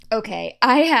Okay,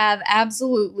 I have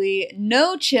absolutely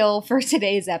no chill for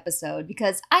today's episode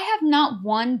because I have not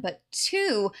one but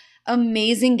two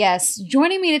amazing guests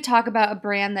joining me to talk about a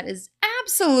brand that is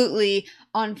absolutely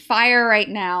on fire right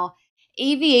now,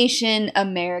 Aviation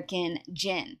American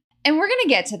Gin. And we're going to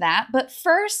get to that, but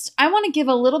first, I want to give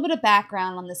a little bit of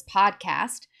background on this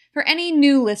podcast for any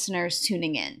new listeners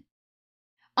tuning in.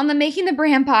 On the Making the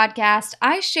Brand podcast,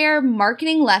 I share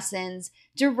marketing lessons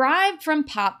derived from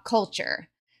pop culture.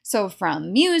 So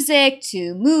from music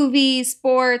to movies,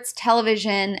 sports,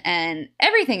 television, and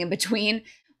everything in between,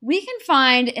 we can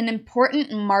find an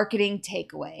important marketing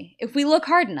takeaway if we look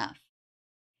hard enough.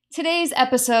 Today's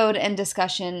episode and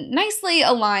discussion nicely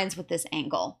aligns with this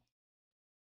angle.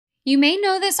 You may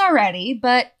know this already,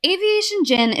 but Aviation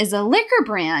Gin is a liquor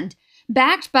brand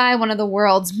backed by one of the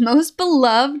world's most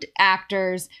beloved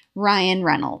actors, Ryan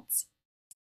Reynolds.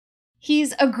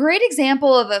 He's a great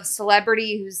example of a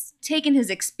celebrity who's taken his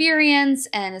experience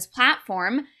and his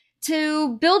platform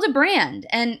to build a brand,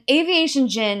 and Aviation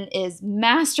Gin is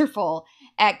masterful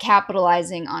at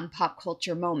capitalizing on pop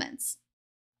culture moments.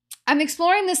 I'm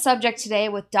exploring this subject today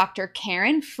with Dr.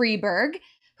 Karen Freeberg,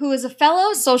 who is a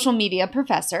fellow social media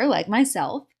professor like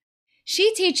myself.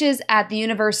 She teaches at the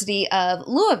University of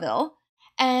Louisville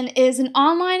and is an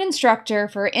online instructor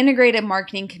for integrated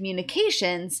marketing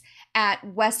communications at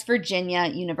West Virginia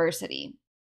University.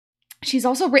 She's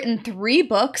also written 3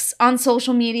 books on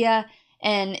social media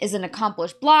and is an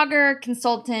accomplished blogger,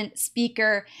 consultant,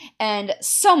 speaker, and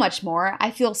so much more.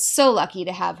 I feel so lucky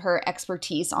to have her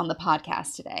expertise on the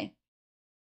podcast today.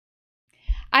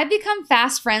 I've become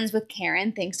fast friends with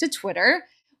Karen thanks to Twitter,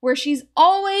 where she's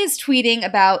always tweeting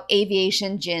about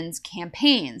Aviation Gin's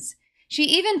campaigns. She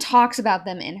even talks about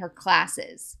them in her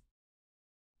classes.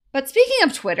 But speaking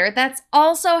of Twitter, that's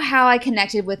also how I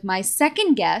connected with my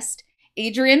second guest,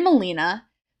 Adrienne Molina,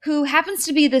 who happens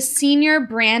to be the senior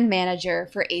brand manager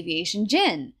for Aviation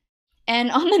Gin. And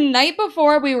on the night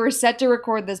before we were set to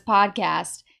record this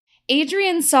podcast,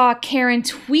 Adrienne saw Karen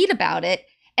tweet about it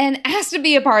and asked to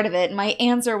be a part of it. My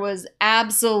answer was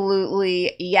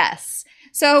absolutely yes.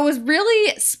 So it was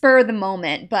really spur of the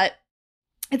moment, but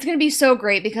it's going to be so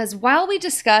great because while we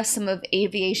discuss some of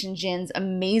Aviation Gin's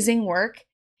amazing work,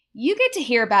 you get to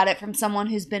hear about it from someone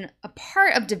who's been a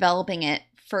part of developing it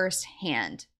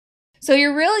firsthand. So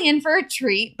you're really in for a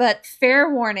treat, but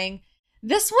fair warning,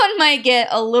 this one might get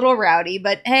a little rowdy,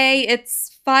 but hey,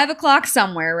 it's 5 o'clock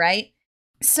somewhere, right?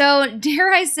 So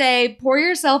dare I say, pour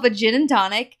yourself a gin and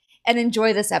tonic and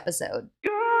enjoy this episode.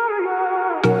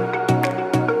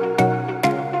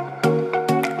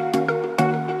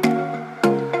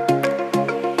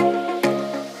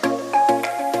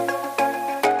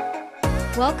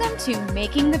 Welcome to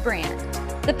Making the Brand,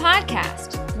 the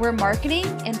podcast where marketing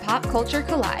and pop culture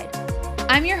collide.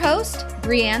 I'm your host,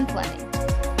 Brianne Fleming.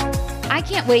 I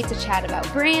can't wait to chat about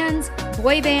brands,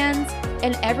 boy bands,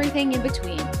 and everything in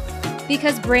between.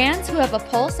 Because brands who have a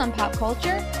pulse on pop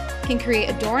culture can create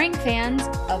adoring fans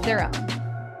of their own.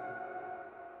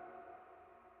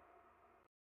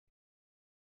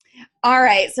 All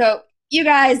right, so you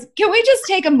guys, can we just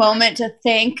take a moment to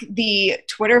thank the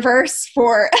Twitterverse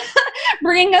for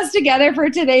bringing us together for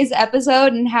today's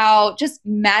episode and how just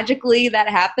magically that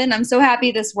happened? I'm so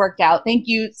happy this worked out. Thank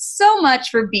you so much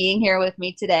for being here with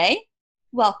me today.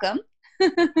 Welcome.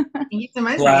 Thank you so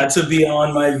much. Glad to be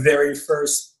on my very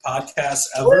first podcast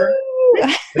ever.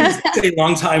 I'm a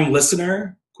long-time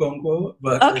listener, quote unquote.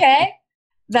 But okay,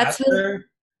 I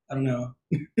don't know.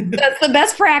 That's the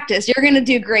best practice. You're going to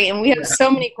do great, and we have so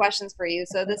many questions for you.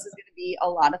 So this is going to be a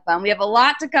lot of fun. We have a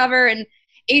lot to cover, and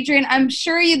Adrienne, I'm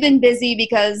sure you've been busy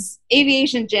because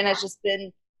Aviation Gin has just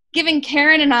been giving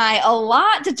Karen and I a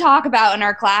lot to talk about in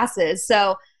our classes.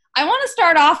 So I want to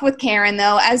start off with Karen,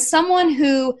 though, as someone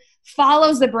who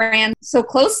follows the brand so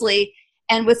closely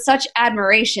and with such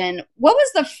admiration. What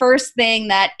was the first thing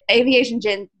that Aviation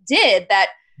Gin did that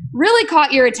really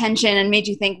caught your attention and made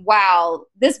you think, wow,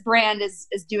 this brand is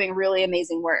doing really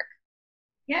amazing work?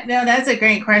 Yeah, no, that's a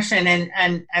great question.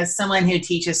 And as someone who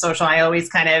teaches social, I always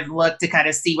kind of look to kind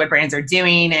of see what brands are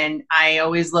doing. And I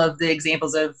always love the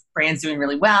examples of brands doing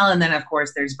really well. And then, of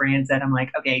course, there's brands that I'm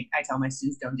like, okay, I tell my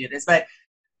students don't do this. But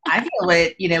I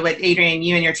feel what Adrienne,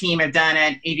 you and your team have done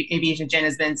at Aviation Gin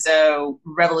has been so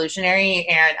revolutionary.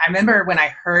 And I remember when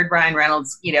I heard Ryan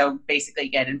Reynolds, basically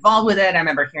get involved with it. I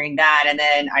remember hearing that. And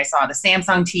then I saw the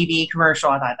Samsung TV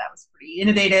commercial. I thought that was pretty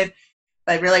innovative.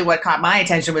 But really what caught my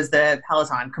attention was the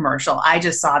Peloton commercial. I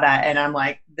just saw that and I'm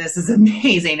like, this is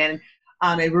amazing. And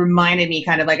it reminded me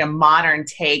kind of like a modern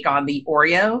take on the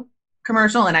Oreo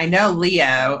commercial, and I know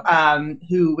Leo,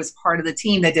 who was part of the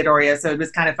team that did Oreo, so it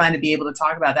was kind of fun to be able to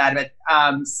talk about that. But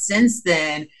since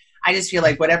then, I just feel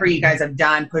like whatever you guys have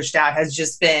done, pushed out, has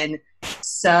just been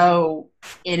so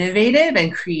innovative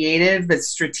and creative, but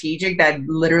strategic, that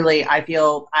literally I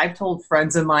feel I've told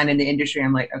friends of mine in the industry,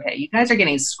 I'm like, okay, you guys are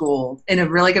getting schooled in a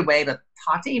really good way, but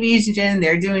talk to Aviation Gin,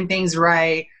 they're doing things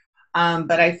right.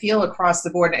 But I feel across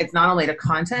the board, it's not only the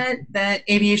content that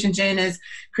Aviation Gin is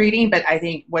creating, but I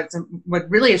think what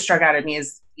really has struck out at me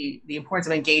is the importance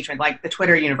of engagement. Like the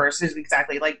Twitter universe is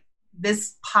exactly like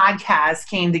this podcast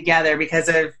came together because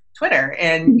of Twitter.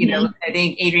 And, you know, I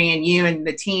think Adrienne, you and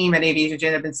the team at Aviation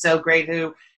Gin have been so great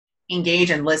to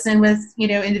engage and listen with, you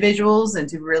know, individuals and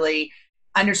to really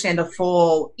understand the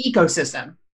full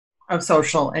ecosystem of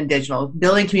social and digital,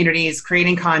 building communities,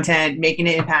 creating content, making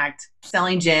an impact,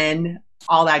 selling gin,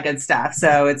 all that good stuff.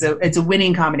 So it's a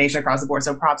winning combination across the board.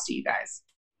 So props to you guys.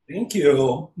 Thank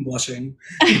you. I'm blushing.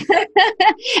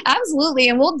 Absolutely.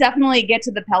 And we'll definitely get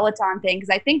to the Peloton thing, because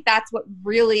I think that's what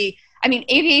really, I mean,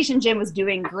 Aviation Gin was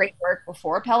doing great work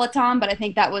before Peloton, but I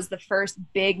think that was the first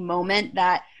big moment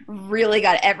that really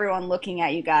got everyone looking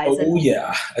at you guys. Oh,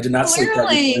 yeah. I did not sleep that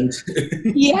weekend.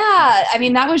 Yeah. I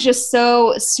mean, that was just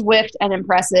so swift and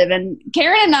impressive. And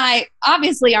Karen and I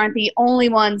obviously aren't the only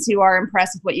ones who are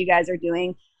impressed with what you guys are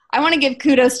doing. I want to give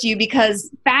kudos to you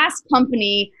because Fast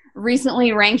Company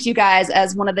recently ranked you guys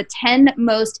as one of the 10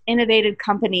 most innovative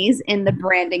companies in the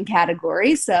branding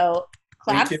category. So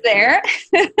claps there.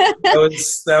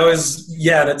 that was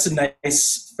yeah, that's a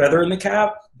nice feather in the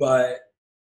cap, but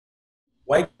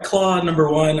White Claw number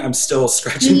 1, I'm still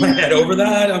scratching my head over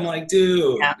that. I'm like,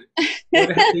 dude, what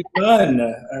have you done?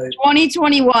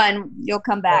 2021, you'll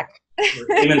come back.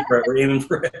 We're aiming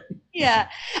for it. Yeah.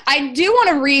 I do want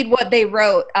to read what they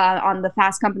wrote on the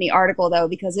Fast Company article, though,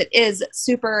 because it is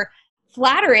super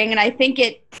flattering. And I think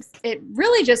it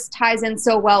really just ties in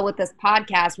so well with this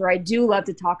podcast, where I do love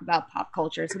to talk about pop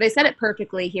culture. So they said it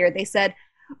perfectly here. They said,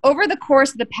 over the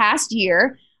course of the past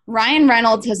year, Ryan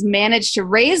Reynolds has managed to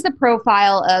raise the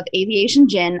profile of Aviation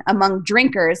Gin among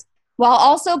drinkers while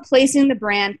also placing the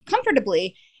brand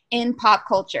comfortably in pop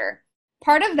culture.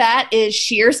 Part of that is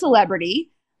sheer celebrity,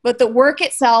 but the work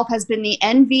itself has been the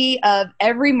envy of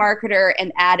every marketer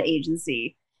and ad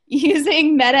agency.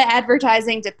 Using meta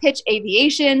advertising to pitch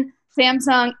aviation,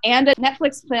 Samsung, and a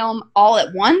Netflix film all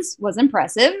at once was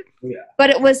impressive. Yeah.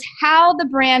 But it was how the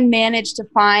brand managed to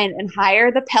find and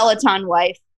hire the Peloton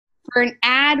wife for an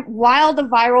ad while the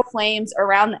viral flames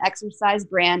around the exercise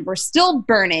brand were still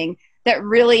burning that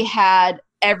really had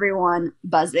everyone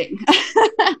buzzing.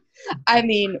 I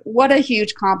mean, what a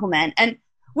huge compliment. And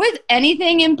with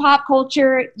anything in pop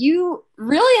culture, you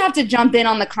really have to jump in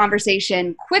on the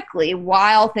conversation quickly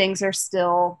while things are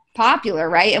still popular,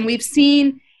 right? And we've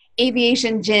seen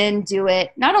Aviation Gin do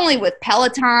it not only with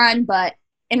Peloton, but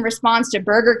in response to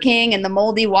Burger King and the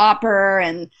Moldy Whopper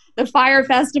and the Fire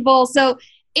Festival. So,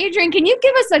 Adrienne, can you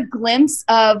give us a glimpse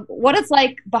of what it's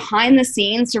like behind the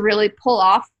scenes to really pull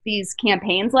off these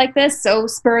campaigns like this, so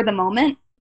spur of the moment?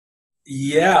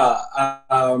 Yeah.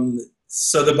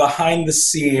 So the behind the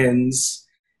scenes,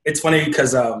 it's funny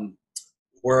because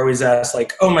we're always asked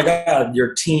like, oh my God,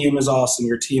 your team is awesome.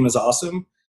 Your team is awesome.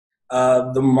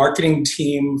 The marketing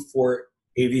team for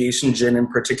Aviation Gin in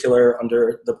particular,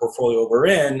 under the portfolio we're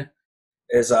in,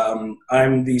 is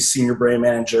I'm the senior brand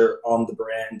manager on the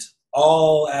brand,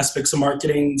 all aspects of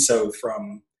marketing. So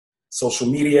from social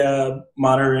media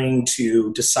monitoring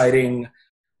to deciding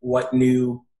what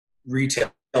new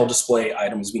retail display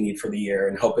items we need for the year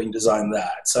and helping design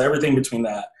that. So everything between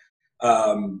that.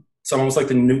 So almost like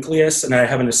the nucleus, and I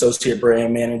have an associate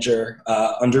brand manager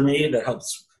under me that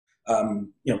helps,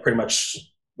 pretty much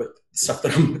with stuff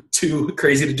that I'm too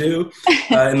crazy to do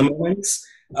in the mornings.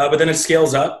 But then it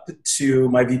scales up to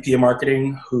my VP of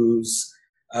marketing, who's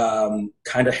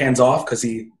kind of hands off because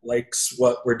he likes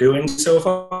what we're doing so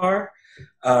far.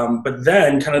 But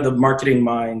then kind of the marketing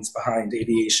minds behind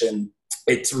Aviation,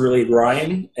 it's really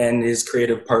Ryan and his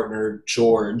creative partner,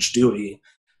 George Dewey,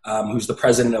 who's the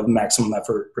president of Maximum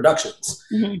Effort Productions.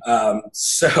 Mm-hmm.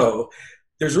 So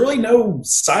there's really no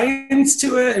science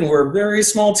to it, and we're a very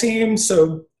small team.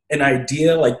 So an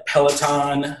idea like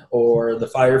Peloton or the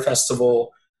Fire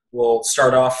Festival will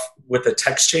start off with a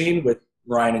text chain with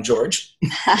Ryan and George.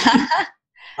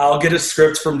 I'll get a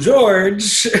script from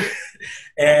George,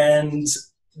 and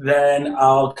then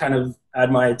I'll kind of add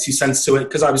my 2 cents to it,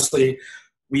 because obviously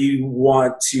we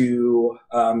want to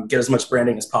get as much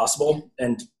branding as possible.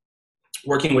 And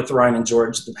working with Ryan and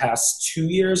George the past 2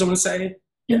 years, I want to say,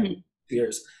 2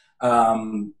 years,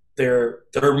 they're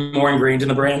more ingrained in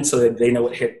the brand, so that they know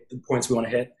what hit the points we want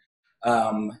to hit.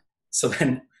 So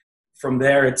then from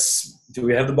there, it's, do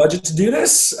we have the budget to do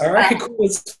this? All right, cool.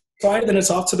 It's fine. Then it's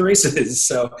off to the races.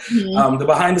 So the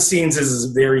behind the scenes is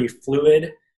very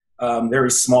fluid,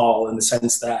 very small in the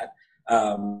sense that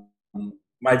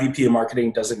my VP of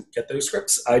marketing doesn't get those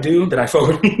scripts. I do. Then I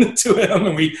forward them to him,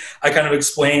 and I kind of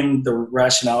explain the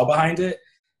rationale behind it.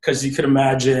 Because you could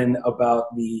imagine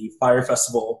about the Fire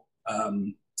Festival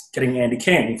getting Andy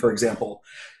King, for example.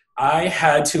 I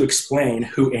had to explain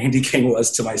who Andy King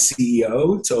was to my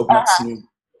CEO to open up some new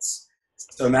business.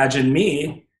 So imagine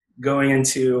me going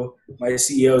into my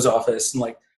CEO's office and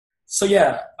like, so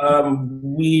yeah,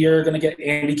 we are going to get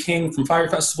Andy King from Fire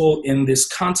Festival in this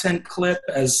content clip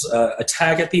as a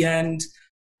tag at the end.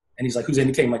 And he's like, who's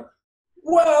Andy King? I'm like,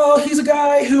 well, he's a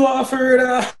guy who offered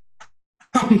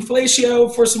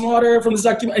fellatio for some water from this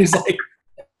document. And he's like,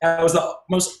 that was the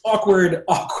most awkward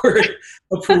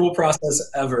approval process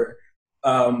ever.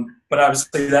 But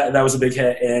obviously that was a big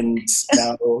hit, and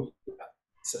now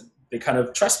so they kind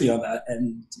of trust me on that.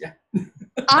 And yeah.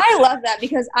 I love that,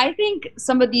 because I think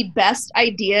some of the best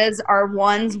ideas are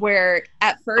ones where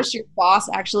at first your boss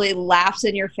actually laughs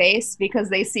in your face because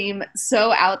they seem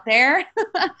so out there,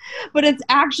 but it's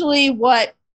actually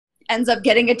what ends up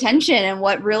getting attention and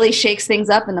what really shakes things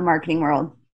up in the marketing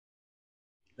world.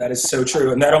 That is so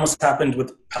true. And that almost happened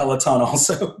with Peloton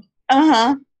also.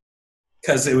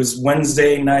 Because it was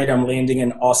Wednesday night, I'm landing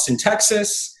in Austin,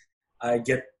 Texas. I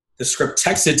get the script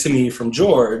texted to me from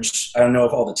George. I don't know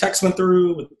if all the text went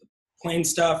through with the plane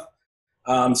stuff.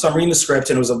 So I'm reading the script,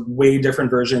 and it was a way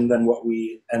different version than what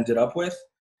we ended up with.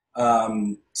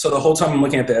 So the whole time I'm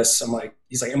looking at this, I'm like,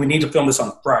 he's like, and we need to film this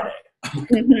on Friday. I'm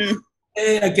like,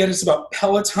 hey, I get it's about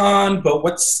Peloton, but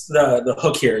what's the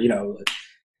hook here? You know,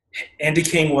 Andy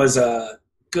King was a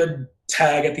good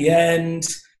tag at the end.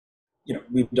 You know,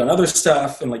 we've done other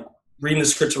stuff, and like reading the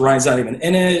script, Ryan's not even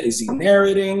in it. Is he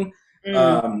narrating?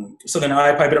 So then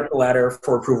I pipe it up the ladder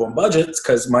for approval and budgets,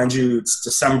 because mind you, it's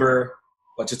December.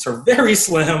 Budgets are very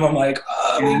slim. I'm like,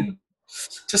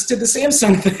 just did the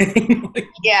Samsung thing. Like,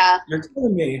 yeah, you're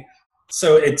killing me.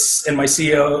 So it's, and my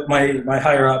CEO, my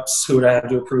higher ups who would have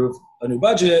to approve a new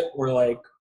budget were like,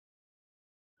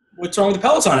 what's wrong with the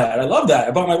Peloton ad? I love that.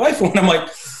 I bought my wife one. I'm like,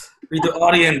 read the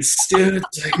audience, dude.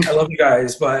 I love you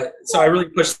guys. But so I really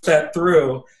pushed that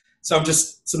through. So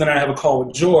then I have a call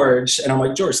with George, and I'm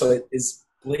like, George, so is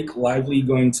Blake Lively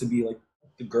going to be like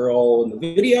the girl in the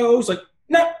video? He's like,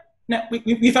 no,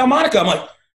 we found Monica. I'm like,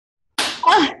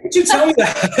 why did you tell me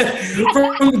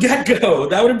that from the get-go?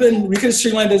 That would have been, we could have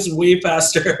streamlined this way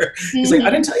faster. He's like, I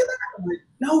didn't tell you that. I'm like,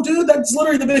 no, dude, that's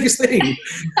literally the biggest thing.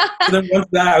 So then once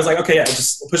that, I was like, okay, yeah,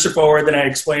 just push it forward. Then I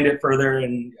explained it further,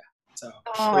 and yeah. So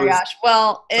oh my gosh.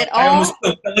 Well, I almost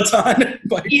put Peloton.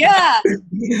 Yeah.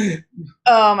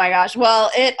 Oh my gosh.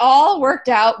 Well, it all worked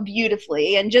out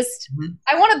beautifully. And just,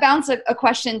 I want to bounce a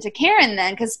question to Karen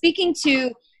then, because speaking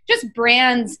to just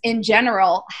brands in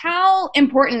general, how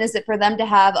important is it for them to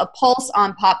have a pulse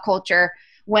on pop culture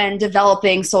when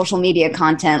developing social media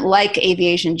content like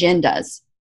Aviation Gin does?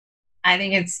 I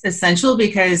think it's essential,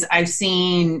 because I've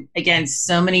seen, again,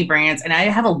 so many brands, and I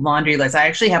have a laundry list. I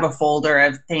actually have a folder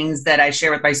of things that I share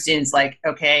with my students, like,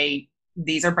 okay,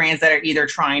 these are brands that are either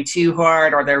trying too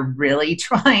hard or they're really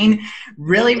trying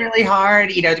really, really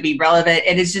hard, you know, to be relevant.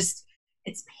 And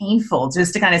it's painful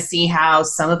just to kind of see how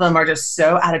some of them are just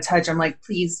so out of touch. I'm like,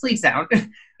 please don't.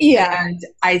 Yeah. And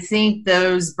I think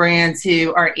those brands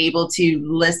who are able to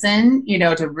listen, you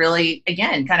know, to really,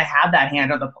 again, kind of have that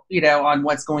hand on the, you know, on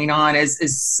what's going on is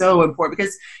so important,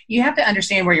 because you have to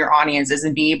understand where your audience is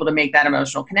and be able to make that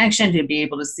emotional connection, to be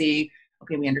able to see,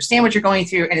 okay, we understand what you're going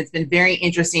through. And it's been very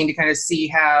interesting to kind of see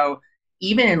how,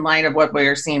 even in light of what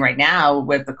we're seeing right now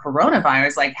with the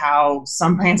coronavirus, like how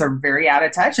some brands are very out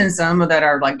of touch and some that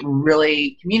are like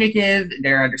really communicative,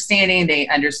 they're understanding, they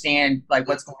understand like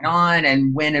what's going on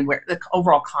and when and where, the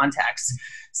overall context.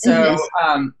 So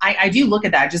I do look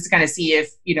at that just to kind of see if,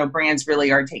 you know, brands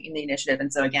really are taking the initiative.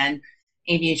 And so again,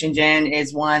 Aviation Gin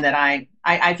is one that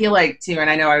I feel like too, and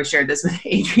I know I've shared this with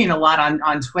Adrienne a lot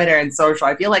on Twitter and social,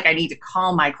 I feel like I need to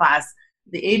call my class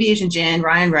the Aviation Gin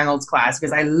Ryan Reynolds class,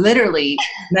 because I literally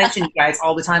mention you guys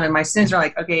all the time, and my students are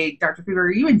like, okay, Dr. Fuber,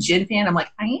 are you a gin fan? I'm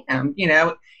like, I am. You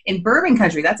know, in bourbon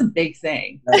country, that's a big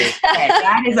thing.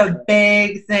 That is a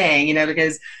big thing, you know,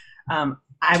 because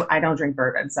I don't drink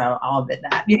bourbon, so I'll admit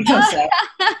that. You know, so,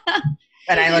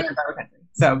 but I live in bourbon country.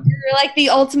 So you're like the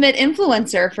ultimate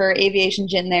influencer for Aviation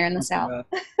Gin there in the South.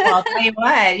 Well, I'll tell you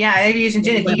what, yeah, Aviation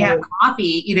Gin, if you have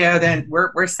coffee, you know, then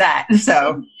we're set.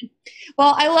 So.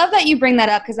 Well, I love that you bring that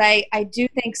up, because I do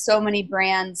think so many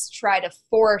brands try to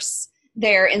force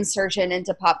their insertion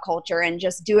into pop culture and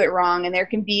just do it wrong. And there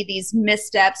can be these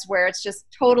missteps where it's just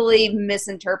totally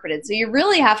misinterpreted. So you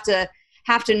really have to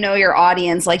know your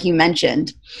audience, like you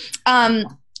mentioned.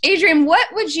 Adrian, what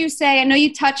would you say? I know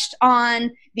you touched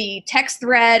on the text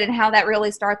thread and how that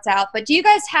really starts out, but do you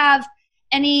guys have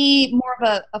any more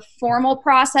of a formal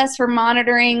process for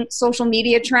monitoring social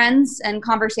media trends and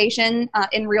conversation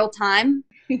in real time?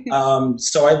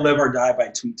 So I live or die by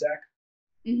TweetDeck.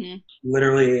 Mm-hmm.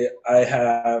 Literally, I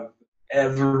have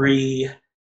every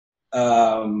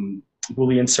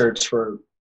Boolean search for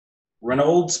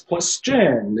Reynolds plus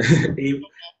gin,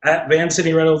 at Van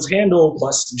City Reynolds handle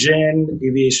plus gin,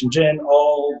 aviation gin,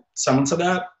 all similar to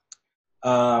that.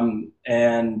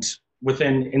 And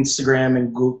within Instagram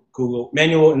and Google,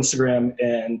 manual Instagram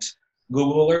and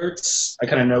Google alerts, I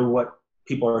kind of know what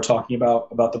people are talking about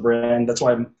the brand. That's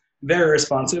why I'm very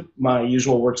responsive. My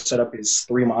usual work setup is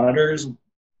 3 monitors,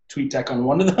 TweetDeck on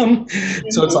one of them. Mm-hmm.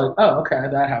 So it's like, oh, okay,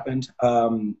 that happened.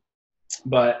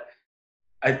 But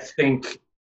I think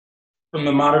from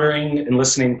the monitoring and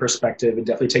listening perspective, it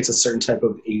definitely takes a certain type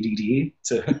of ADD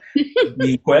to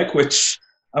be quick, which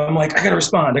I'm like, I gotta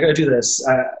respond, I gotta do this.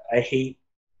 I hate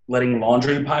letting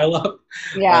laundry pile up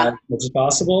as much as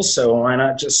possible. So why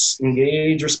not just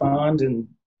engage, respond, and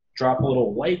drop a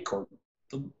little like, or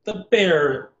the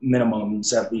bare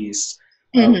minimums at least.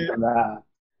 Mm-hmm. That.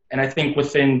 And I think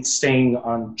within staying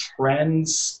on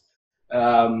trends,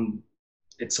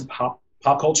 it's a pop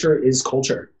culture is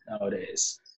culture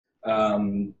nowadays.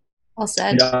 Well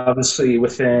said. And obviously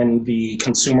within the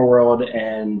consumer world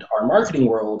and our marketing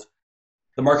world,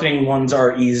 the marketing ones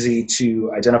are easy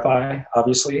to identify,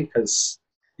 obviously, because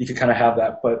you can kind of have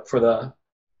that. But for the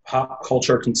pop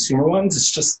culture consumer ones,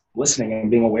 it's just listening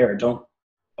and being aware. Don't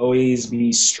always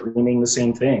be streaming the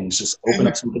same things. Just open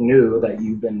up something new that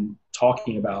you've been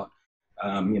talking about.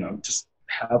 Just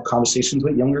have conversations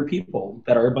with younger people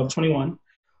that are above 21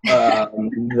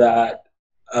 that,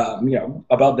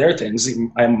 about their things.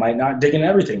 I might not dig in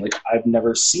everything. Like, I've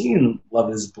never seen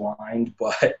Love is Blind,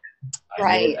 but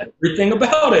I know everything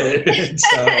about it.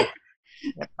 So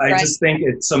I just think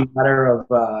it's a matter of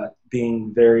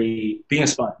being a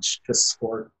sponge, just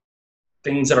for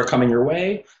things that are coming your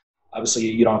way. Obviously,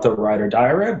 you don't have to ride or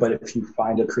die it, but if you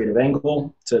find a creative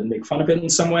angle to make fun of it in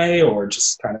some way, or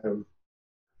just kind of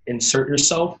insert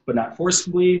yourself, but not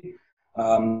forcibly.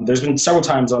 There's been several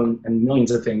times and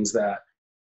millions of things that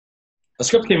a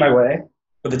script came my way,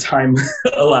 but the time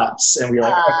elapsed, and we were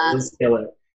like, okay, let's kill it.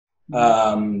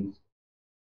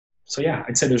 So yeah,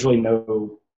 I'd say there's really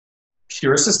no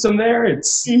pure system there.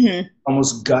 It's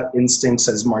almost gut instincts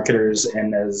as marketers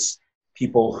and as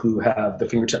people who have the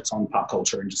fingertips on pop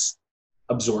culture and just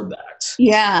absorb that.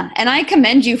 Yeah, and I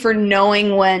commend you for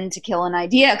knowing when to kill an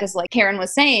idea, because like Karen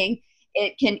was saying,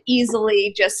 it can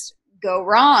easily just go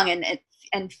wrong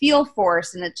and feel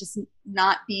forced, and it just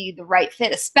not be the right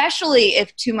fit, especially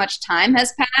if too much time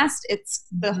has passed. It's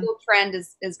the whole trend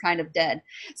is kind of dead.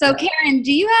 So Karen,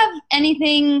 do you have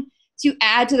anything to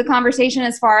add to the conversation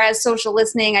as far as social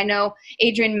listening? I know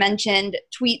Adrian mentioned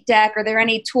TweetDeck. Are there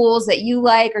any tools that you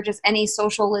like, or just any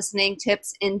social listening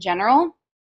tips in general?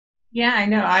 Yeah, I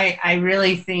know. I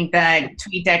really think that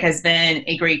TweetDeck has been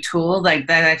a great tool. Like,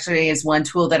 that actually is one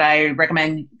tool that I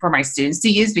recommend for my students to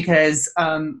use, because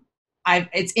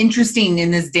it's interesting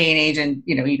in this day and age, and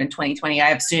even 2020, I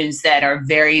have students that are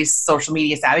very social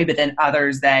media savvy, but then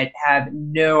others that have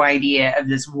no idea of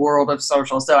this world of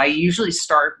social. So I usually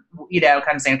start,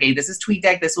 kind of saying, okay, this is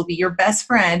TweetDeck, this will be your best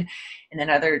friend. And then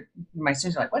my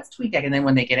students are like, what's TweetDeck? And then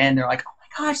when they get in, they're like, oh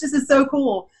my gosh, this is so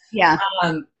cool. Yeah.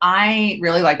 I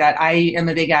really like that. I am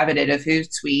a big advocate of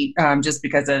Hootsuite, just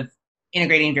because of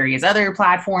integrating various other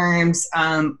platforms.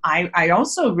 I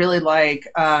also really like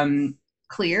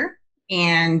Clear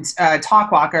and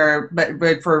Talkwalker,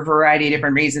 but for a variety of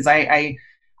different reasons. I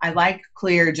like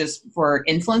Clear just for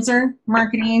influencer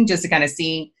marketing, just to kind of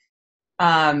see.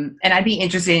 And I'd be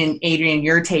interested in, Adrian,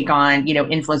 your take on,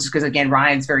 influencers, because again,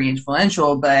 Ryan's very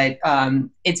influential, but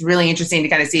it's really interesting to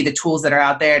kind of see the tools that are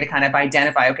out there to kind of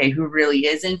identify, okay, who really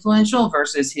is influential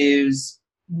versus who's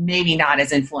maybe not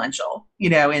as influential,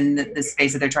 in the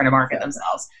space that they're trying to market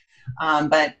themselves.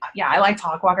 But yeah, I like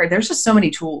Talkwalker. There's just so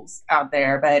many tools out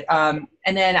there. But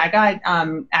and then I got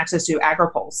access to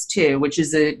AgriPulse too, which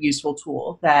is a useful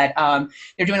tool that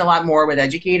they're doing a lot more with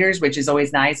educators, which is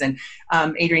always nice. And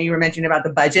Adrian, you were mentioning about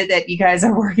the budget that you guys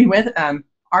are working with.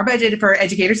 Our budget for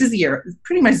educators is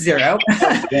pretty much zero.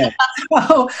 Yeah.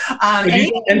 So, and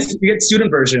you get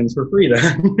student versions for free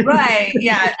then. Right.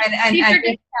 Yeah.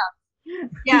 And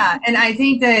yeah, and I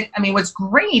think that, what's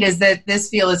great is that this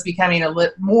field is becoming a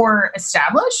little more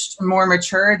established, more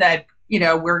mature, that,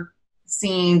 we're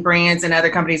seeing brands and other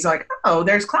companies are like, oh,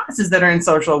 there's classes that are in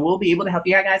social. We'll be able to help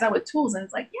you guys out with tools. And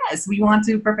it's like, yes, we want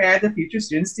to prepare the future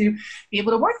students to be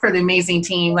able to work for the amazing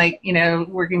team, like,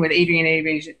 working with Adrian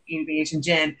Aviation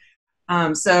Gin.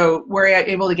 So we're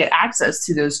able to get access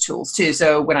to those tools too.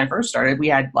 So when I first started, we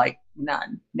had like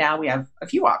none. Now we have a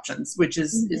few options, which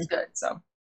is good. So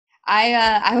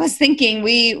I was thinking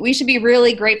we should be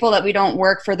really grateful that we don't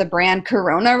work for the brand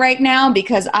Corona right now,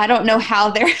 because I don't know how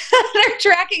they're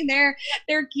tracking their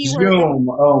keywords. Zoom.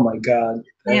 Oh my God.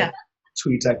 Yeah.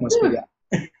 TweetDeck must be that.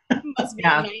 Must be a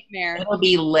nightmare. It'll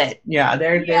be lit. Yeah,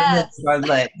 they're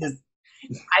lit.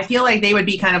 I feel like they would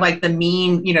be kind of like the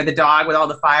mean, the dog with all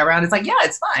the fire around. It's like, yeah,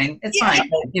 it's fine. It's fine.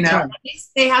 At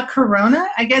least they have Corona,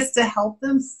 I guess, to help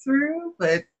them through.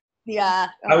 But yeah,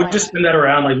 I would just spin that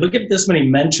around. Like, look at this many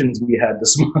mentions we had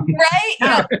this month. Right?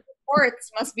 Yeah.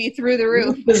 Reports must be through the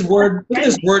roof. Look at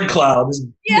this word cloud. This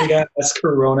big ass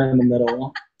Corona in the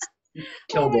middle.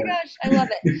 Killed it. Gosh, I love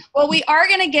it. Well, we are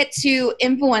going to get to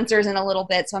influencers in a little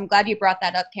bit, so I'm glad you brought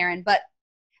that up, Karen. But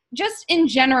just in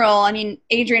general, I mean,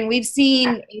 Adrian, we've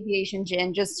seen Aviation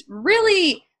Gin just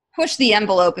really push the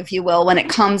envelope, if you will, when it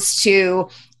comes to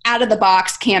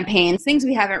out-of-the-box campaigns, things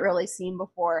we haven't really seen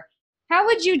before. How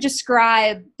would you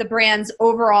describe the brand's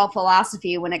overall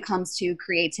philosophy when it comes to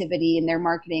creativity and their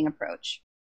marketing approach?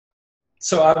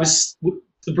 So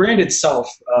the brand itself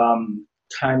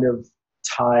kind of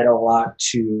tied a lot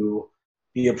to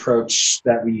the approach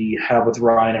that we have with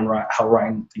Ryan and how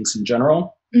Ryan thinks in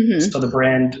general. Mm-hmm. So the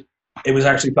brand, it was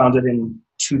actually founded in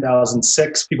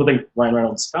 2006. People think Ryan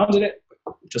Reynolds founded it,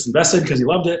 just invested because he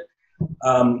loved it.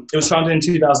 It was founded in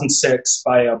 2006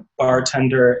 by a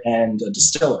bartender and a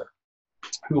distiller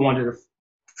who wanted to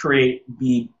create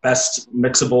the best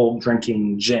mixable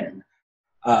drinking gin.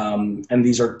 And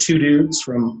these are two dudes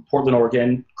from Portland,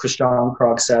 Oregon, Christian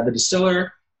Krogstad, the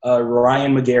distiller,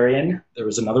 Ryan McGarian, there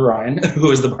was another Ryan, who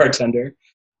was the bartender.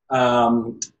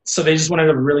 So they just wanted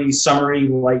a really summery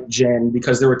light gin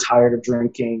because they were tired of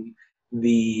drinking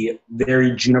the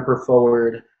very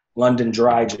juniper-forward London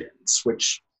dry gins,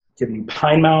 which give you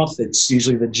pine mouth. It's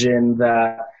usually the gin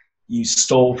that you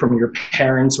stole from your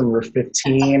parents when you were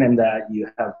 15 and that you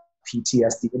have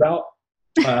PTSD about.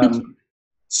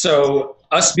 So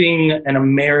us being an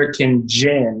American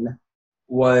gin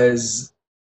was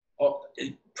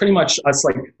pretty much us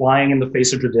like flying in the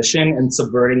face of tradition and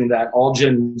subverting that all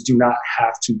gins do not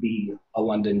have to be a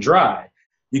London dry.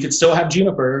 You could still have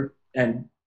juniper, and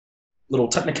little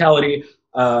technicality,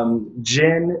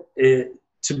 gin,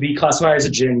 to be classified as a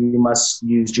gin, you must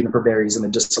use juniper berries in the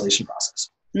distillation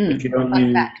process. If you don't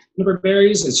use juniper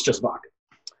berries, it's just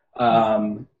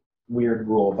vodka. Weird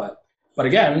rule, but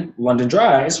again, London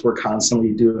dries, we're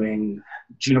constantly doing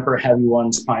juniper heavy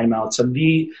ones, pine mouth. So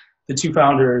the two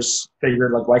founders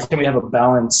figured, like, why can't we have a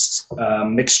balanced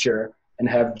mixture and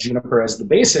have juniper as the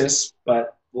basis,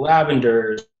 but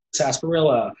lavender,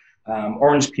 sarsaparilla,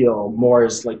 orange peel more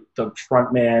as like the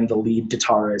front man, the lead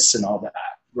guitarist and all that,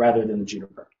 rather than the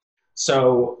juniper.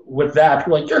 So with that,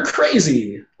 we're like, you're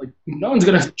crazy. Like, no one's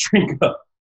going to drink a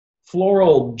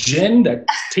floral gin that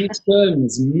tastes good and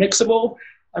is mixable.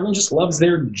 Everyone just loves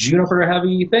their juniper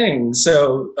heavy thing.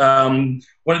 So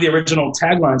one of the original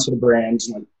taglines for the brand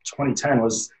in like 2010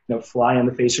 was, fly in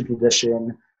the face of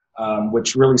tradition,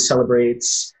 which really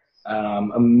celebrates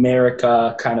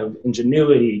America kind of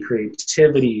ingenuity,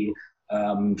 creativity,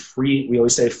 free. We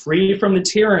always say free from the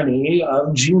tyranny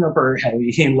of juniper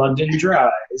heavy and London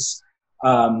dries.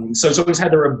 So it's always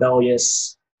had the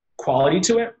rebellious quality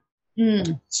to it.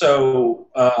 So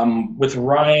with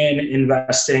Ryan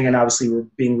investing and obviously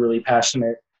being really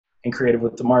passionate and creative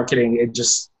with the marketing, it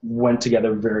just went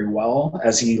together very well,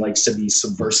 as he likes to be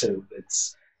subversive.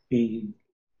 Him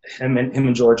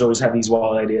and George always have these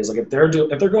wild ideas. Like if they're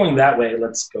going that way,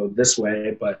 let's go this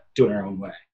way, but do it our own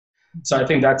way. So I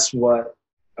think that's what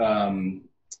kind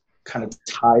of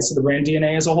ties to the brand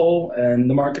DNA as a whole and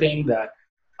the marketing that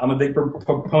I'm a big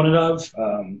proponent of.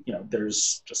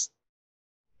 There's just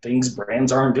things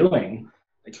brands aren't doing.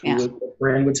 Like what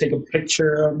brand would take a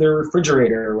picture of their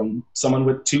refrigerator when someone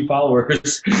with 2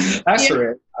 followers asked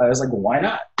for it? I was like, why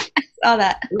not? I saw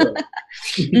that.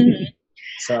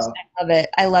 So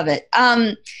I love it.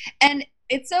 And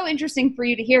it's so interesting for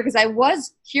you to hear, because I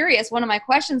was curious. One of my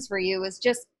questions for you was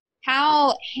just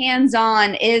how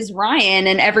hands-on is Ryan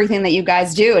and everything that you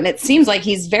guys do? And it seems like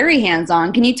he's very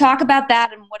hands-on. Can you talk about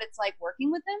that and what it's like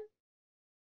working with him?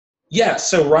 Yeah,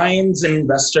 so Ryan's an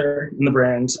investor in the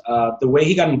brand. The way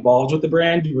he got involved with the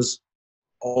brand was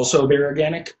also very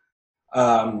organic.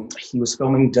 He was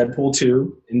filming Deadpool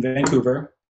 2 in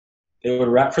Vancouver. They would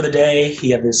wrap for the day. He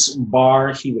had this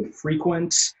bar he would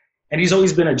frequent, And he's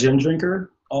always been a gin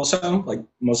drinker also, like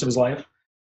most of his life.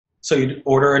 So he'd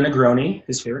order a Negroni,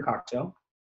 his favorite cocktail.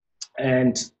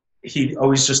 And he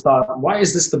always just thought, why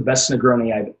is this the best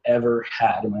Negroni I've ever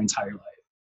had in my entire life?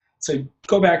 So he'd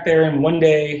go back there, and one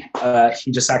day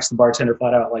he just asked the bartender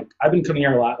flat out, like, I've been coming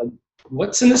here a lot. Like,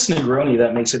 what's in this Negroni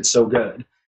that makes it so good?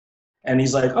 And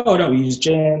he's like, oh, no, we use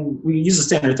gin. We use the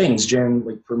standard things, gin,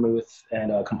 like vermouth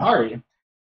and Campari.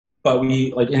 But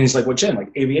we, like, and he's like, what gin?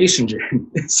 Like aviation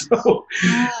gin. So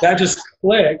that just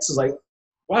clicks. It's like,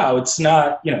 wow, it's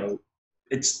not, you know,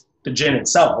 it's the gin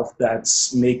itself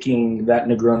that's making that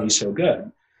Negroni so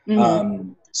good.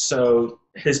 Mm-hmm. So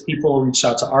his people reached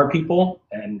out to our people,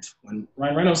 and when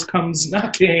Ryan Reynolds comes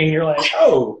knocking, you're like,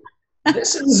 oh,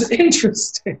 this is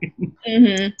interesting.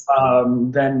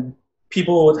 Mm-hmm. Then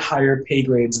people with higher pay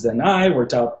grades than I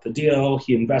worked out the deal.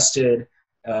 He invested,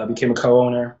 became a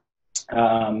co-owner.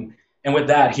 And with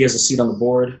that, he has a seat on the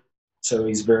board. So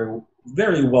he's very,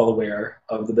 very well aware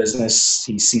of the business.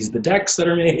 He sees the decks that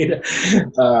are made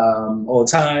all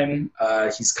the time.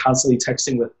 He's constantly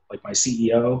texting with like my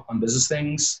CEO on business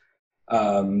things.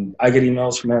 I get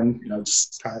emails from him, you know,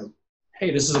 just kind of,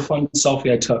 hey, this is a fun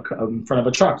selfie I took in front of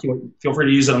a truck. Feel free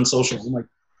to use it on social. I'm like,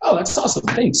 oh, that's awesome.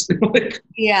 Thanks. Like,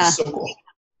 yeah. So cool.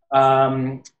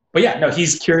 But yeah, no,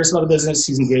 he's curious about the business.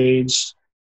 He's engaged.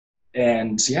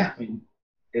 And yeah, I mean,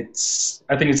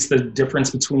 I think it's the difference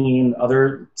between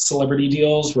other celebrity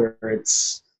deals where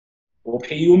it's, we'll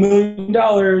pay you $1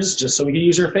 million just so we can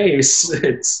use your face.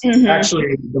 It's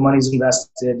actually, the money's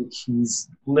invested. He's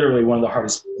literally one of the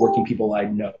hardest working people I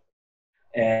know.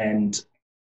 And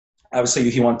obviously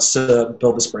he wants to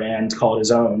build this brand, call it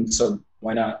his own. So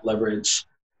why not leverage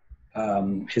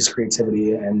his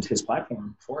creativity and his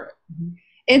platform for it?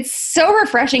 It's so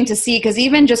refreshing to see, because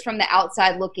even just from the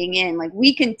outside looking in, like,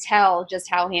 we can tell just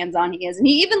how hands-on he is. And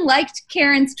he even liked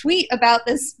Karen's tweet about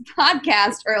this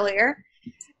podcast earlier.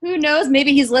 Who knows?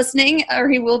 Maybe he's listening, or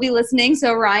he will be listening.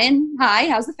 So Ryan, hi,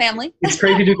 how's the family? It's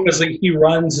crazy because like, he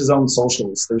runs his own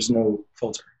socials. There's no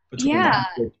filter between them,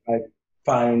 which I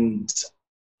find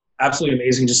absolutely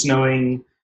amazing, just knowing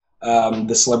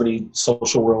the celebrity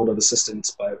social world of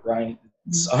assistants. But Ryan,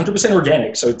 it's 100%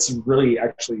 organic. So it's really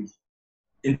actually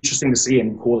interesting to see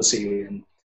and cool to see. And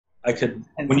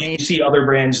when you see other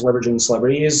brands leveraging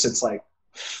celebrities, it's like,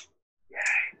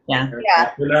 they're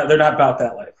not about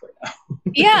that life right now.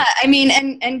 Yeah, I mean,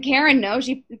 and Karen knows.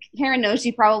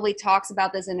 She probably talks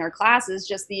about this in her classes,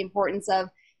 just the importance of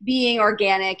being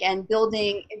organic and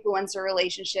building influencer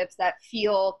relationships that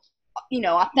feel, you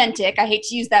know, authentic. I hate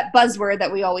to use that buzzword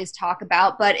that we always talk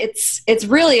about, but it's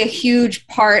really a huge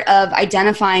part of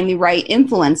identifying the right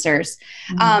influencers.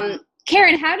 Mm-hmm.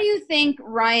 Karen, how do you think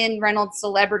Ryan Reynolds'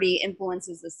 celebrity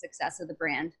influences the success of the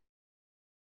brand?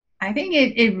 I think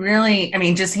it really, I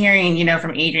mean, just hearing, you know,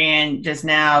 from Adrian just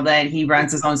now that he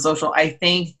runs his own social, I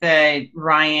think that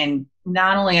Ryan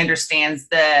not only understands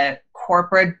the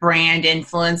corporate brand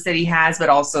influence that he has, but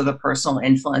also the personal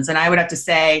influence. And I would have to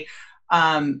say,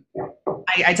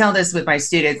 I tell this with my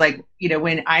students, like, you know,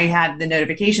 when I had the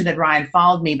notification that Ryan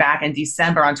followed me back in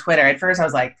December on Twitter, at first I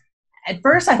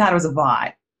thought it was a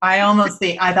bot. I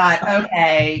thought,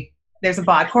 okay, there's a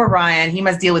bot, poor Ryan. He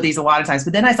must deal with these a lot of times.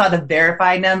 But then I saw the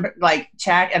verified number, like,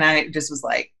 check, and I just was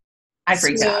like, I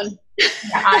freaked out.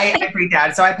 I freaked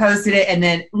out. So I posted it, and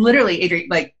then literally, Adrian,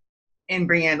 like, and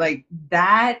Brianne, like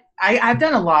that, I've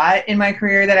done a lot in my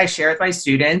career that I share with my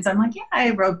students. I'm like, yeah,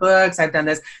 I wrote books. I've done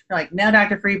this. They're like, no,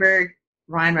 Dr. Freeberg,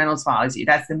 Ryan Reynolds follows you.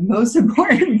 That's the most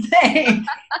important thing.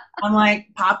 I'm like,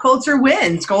 pop culture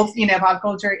wins. You know, pop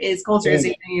culture is culture, as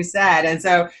you said. And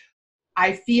so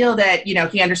I feel that, you know,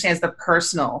 he understands the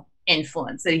personal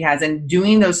influence that he has in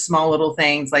doing those small little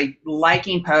things, like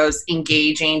liking posts,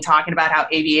 engaging, talking about how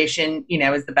aviation, you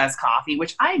know, is the best coffee,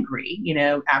 which I agree, you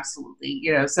know, absolutely,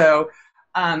 you know. So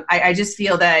I just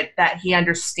feel that he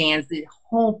understands the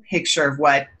whole picture of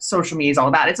what social media is all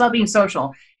about. It's about being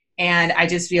social. And I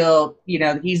just feel, you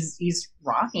know, he's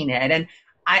rocking it. And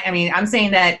I mean, I'm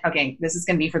saying that, okay, this is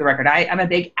going to be for the record. I'm a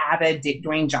big avid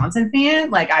Dwayne Johnson fan.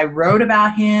 Like, I wrote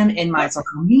about him in my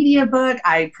social media book.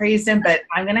 I praised him, but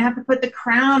I'm going to have to put the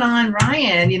crown on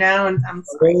Ryan, you know, and I'm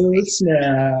sorry.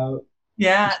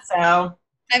 Yeah. So,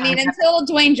 I mean, until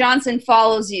Dwayne Johnson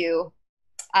follows you,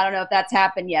 I don't know if that's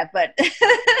happened yet, but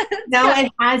no,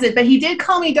 it hasn't. But he did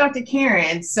call me Dr.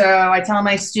 Karen, so I tell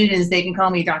my students they can call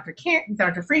me Dr. Karen,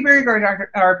 Dr. Freeberg,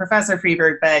 or Professor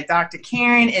Freeberg. But Dr.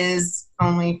 Karen is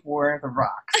only for The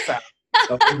Rock. So.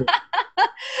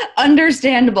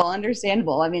 Understandable.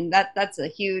 I mean, that's a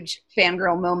huge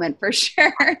fangirl moment for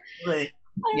sure. Really.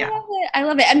 Yeah. love it. I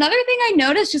love it. Another thing I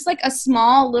noticed, just like a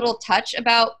small little touch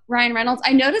about Ryan Reynolds,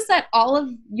 I noticed that all of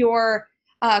your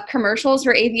commercials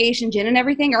for Aviation Gin and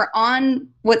everything are on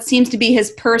what seems to be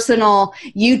his personal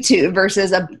YouTube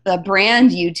versus a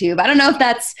brand YouTube. I don't know if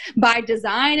that's by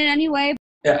design in any way.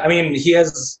 Yeah, I mean, he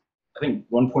has, I think,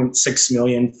 1.6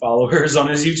 million followers on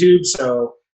his YouTube,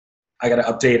 so I got to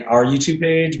update our YouTube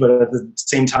page, but at the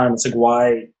same time, it's like,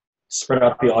 why spread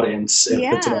out the audience if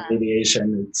it's about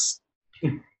aviation?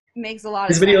 Makes a lot of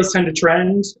his sense. videos tend to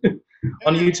trend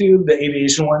on YouTube. The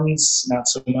aviation ones, not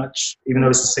so much, even though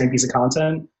it's the same piece of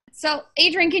content. So,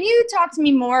 Adrian, can you talk to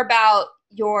me more about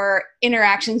your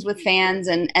interactions with fans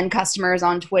and customers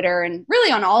on Twitter and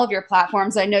really on all of your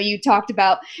platforms? I know you talked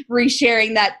about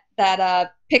resharing that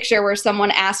picture where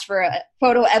someone asked for a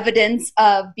photo evidence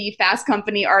of the Fast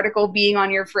Company article being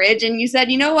on your fridge, and you said,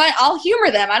 you know what, I'll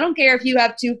humor them. I don't care if you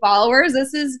have 2 followers.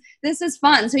 This is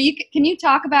fun. So can you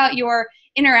talk about your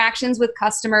interactions with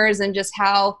customers and just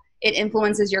how it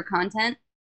influences your content?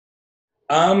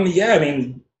 Yeah, I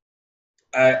mean,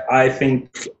 I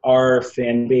think our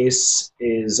fan base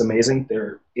is amazing.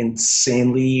 They're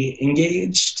insanely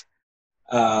engaged,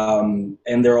 and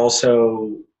they're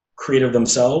also creative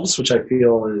themselves, which I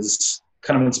feel is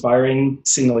kind of inspiring.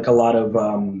 Seeing like a lot of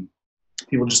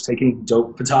people just taking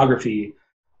dope photography.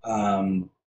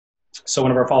 So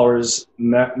one of our followers,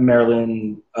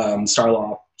 Marilyn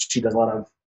Starloff,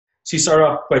 she started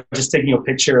off by just taking a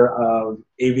picture of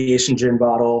Aviation Gin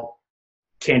bottle,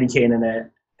 candy cane in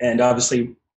it, and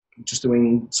obviously just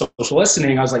doing social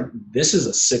listening. I was like, this is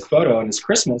a sick photo, and it's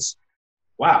Christmas.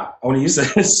 Wow, I want to use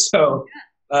this. So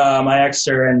I asked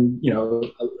her, and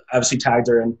obviously tagged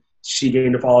her, and she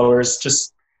gained followers.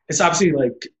 Just, it's obviously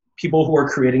like people who are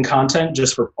creating content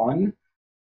just for fun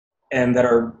and that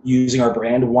are using our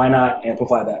brand. Why not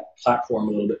amplify that platform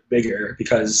a little bit bigger?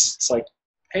 Because it's like,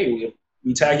 hey,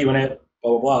 we tag you in it,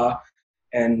 blah, blah, blah.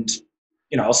 And,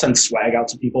 I'll send swag out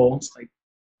to people. It's like,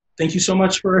 thank you so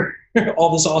much for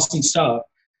all this awesome stuff.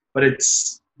 But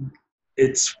it's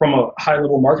from a high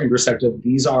level marketing perspective.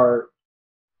 These are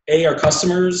our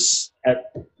customers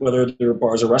at whether they're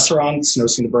bars or restaurants,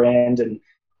 noticing the brand and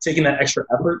taking that extra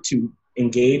effort to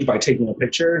engage by taking a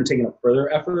picture and taking a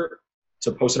further effort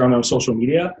to post it on their social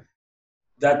media.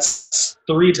 That's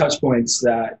 3 touch points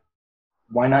that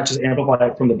why not just amplify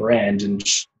it from the brand and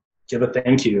give a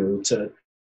thank you to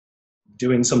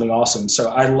doing something awesome.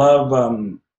 So I love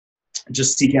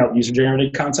just seeking out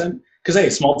user-generated content because, hey,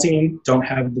 small team, don't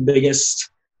have the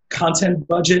biggest content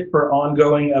budget for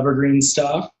ongoing evergreen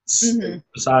stuff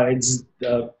besides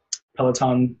the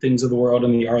Peloton things of the world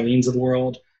and the Arlene's of the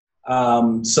world.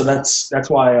 So that's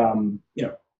why,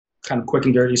 kind of quick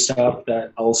and dirty stuff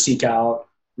that I'll seek out,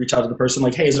 reach out to the person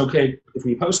like, hey, is it okay if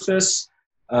we post this?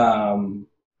 And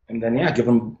then, give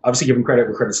them credit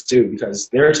where credit's due because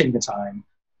they're taking the time,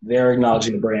 they're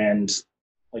acknowledging the brand.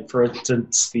 Like, for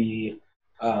instance, the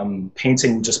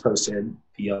painting we just posted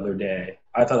the other day,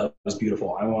 I thought that was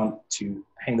beautiful. I want to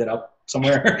hang that up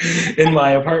somewhere in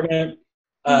my apartment.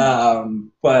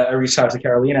 But I reached out to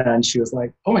Carolina and she was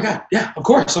like, oh my God, yeah, of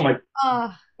course. I'm like,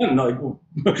 I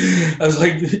was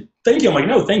like, thank you. I'm like,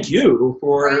 no, thank you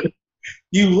for,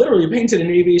 you literally painted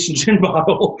an Aviation Gin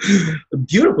bottle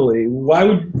beautifully. Why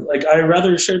would, I'd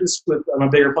rather share this on a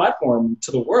bigger platform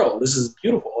to the world. This is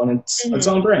beautiful and it's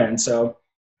on brand. So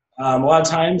a lot of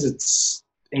times it's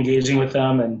engaging with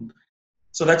them. And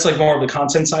so that's like more of the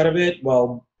content side of it.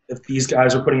 Well, if these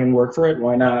guys are putting in work for it,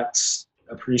 why not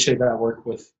appreciate that work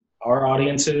with our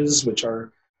audiences, which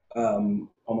are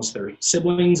almost their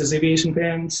siblings as aviation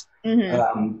fans,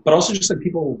 but also just like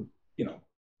people,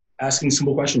 asking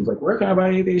simple questions like, where can I buy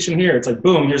aviation here? It's like,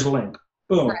 boom, here's the link.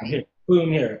 Boom, here,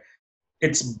 boom, here.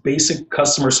 It's basic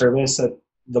customer service at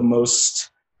the most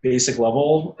basic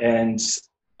level. And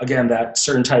again, that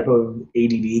certain type of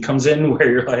ADD comes in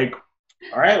where you're like,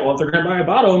 all right, well, if they're going to buy a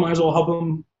bottle, might as well help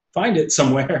them find it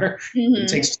somewhere. It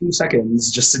takes 2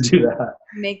 seconds just to do that.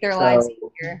 Make their lives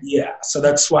easier. Yeah, so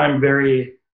that's why I'm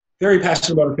very, very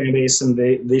passionate about our fan base, and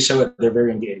they show it. They're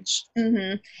very engaged.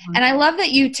 And I love that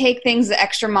you take things the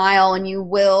extra mile, and you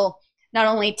will not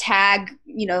only tag,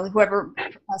 whoever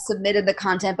submitted the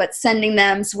content, but sending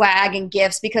them swag and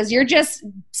gifts because you're just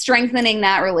strengthening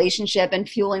that relationship and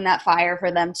fueling that fire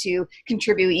for them to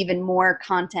contribute even more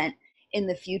content in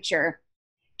the future.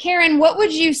 Karen, what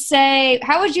would you say,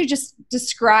 how would you just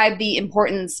describe the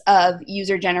importance of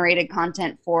user-generated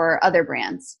content for other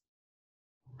brands?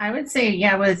 I would say,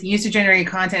 with user-generated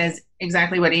content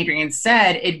exactly what Adrienne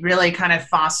said, it really kind of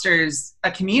fosters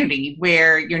a community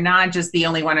where you're not just the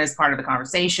only one as part of the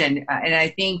conversation. And I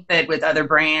think that with other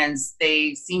brands,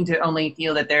 they seem to only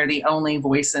feel that they're the only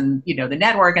voice in, the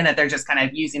network, and that they're just kind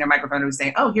of using a microphone to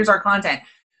say, oh, here's our content.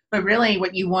 But really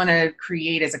what you want to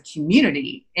create is a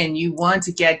community, and you want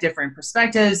to get different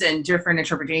perspectives and different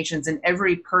interpretations, and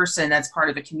every person that's part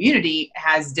of the community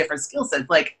has different skill sets.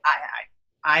 Like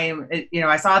I am,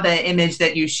 I saw the image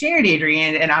that you shared,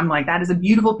 Adrienne, and I'm like, that is a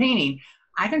beautiful painting.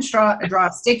 I can draw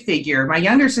a stick figure. My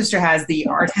younger sister has the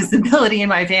artist ability in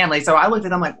my family. So I looked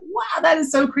at them like, wow, that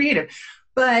is so creative.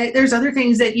 But there's other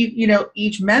things that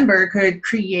each member could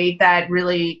create that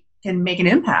really can make an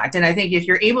impact. And I think if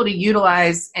you're able to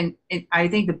utilize, and I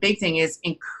think the big thing is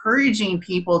encouraging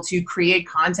people to create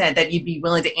content that you'd be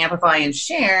willing to amplify and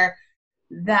share,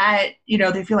 that,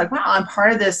 they feel like, wow, I'm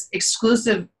part of this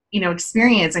exclusive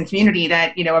experience and community,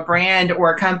 that, a brand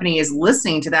or a company is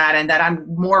listening to that, and that I'm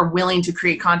more willing to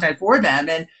create content for them.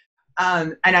 And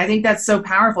I think that's so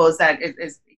powerful, is that,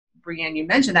 as Brianne, you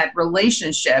mentioned, that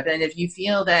relationship. And if you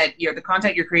feel that the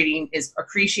content you're creating is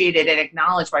appreciated and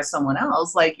acknowledged by someone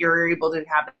else, like, you're able to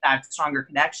have that stronger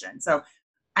connection. So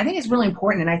I think it's really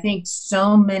important. And I think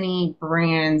so many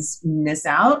brands miss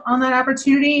out on that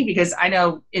opportunity, because I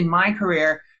know in my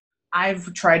career,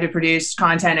 I've tried to produce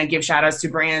content and give shout outs to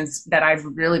brands that I've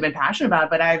really been passionate about,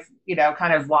 but I've,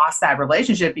 kind of lost that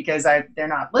relationship because they're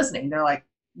not listening. They're like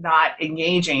not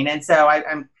engaging. And so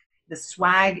I'm the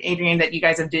swag, Adrienne, that you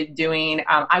guys have been doing.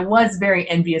 I was very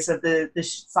envious of the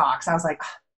socks. I was like, oh,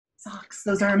 socks,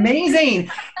 those are amazing.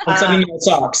 I'm sending you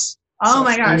socks. Oh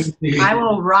my gosh. I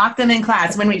will rock them in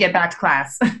class when we get back to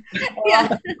class.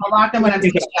 I'll rock them when I'm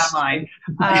teaching online.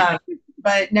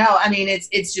 But no, I mean,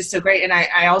 it's just so great. And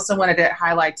I also wanted to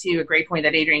highlight too, a great point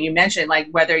that Adrienne, you mentioned, like,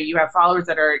 whether you have followers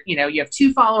that are, you have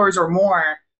 2 followers or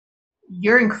more,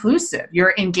 you're inclusive,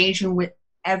 you're engaging with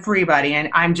everybody. And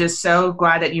I'm just so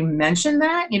glad that you mentioned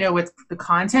that, with the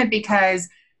content, because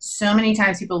so many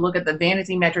times people look at the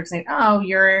vanity metrics saying, oh,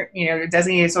 you're, a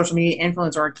designated social media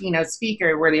influencer or a keynote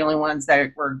speaker. We're the only ones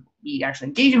that were actually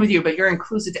engaging with you, but you're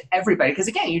inclusive to everybody. Because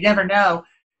again, you never know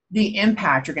the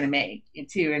impact you're going to make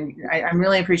too. And I'm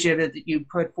really appreciative that you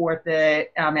put forth the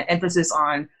emphasis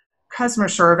on customer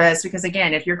service, because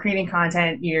again, if you're creating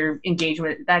content, you're engaging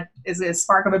with, that is a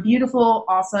spark of a beautiful,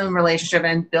 awesome relationship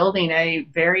and building a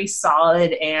very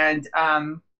solid and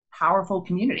powerful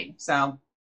community. So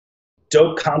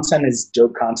dope content is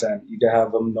dope content. You can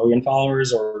have 1 million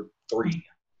followers or 3.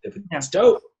 If it's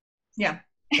dope. Yeah.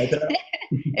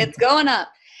 It's going up.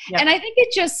 Yeah. And I think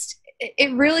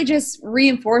it really just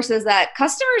reinforces that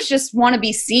customers just want to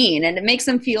be seen, and it makes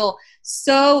them feel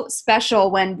so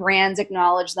special when brands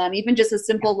acknowledge them, even just a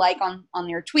simple like on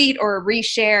your tweet or a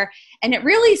reshare. And it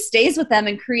really stays with them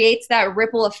and creates that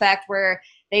ripple effect where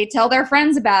they tell their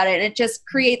friends about it. And it just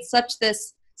creates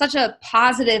such a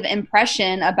positive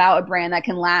impression about a brand that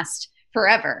can last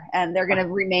forever, and they're going to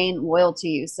remain loyal to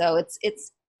you. So it's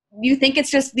you think it's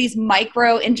just these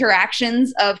micro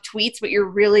interactions of tweets, but you're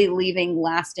really leaving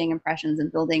lasting impressions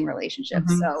and building relationships.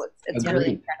 Mm-hmm. So it's really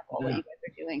incredible what you guys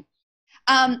are doing.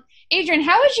 Adrienne,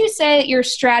 how would you say your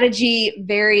strategy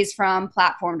varies from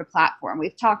platform to platform?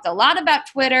 We've talked a lot about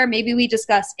Twitter. Maybe we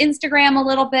discuss Instagram a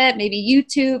little bit, maybe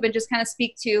YouTube, and just kind of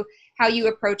speak to how you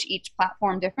approach each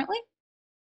platform differently.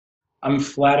 I'm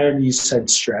flattered you said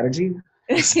strategy.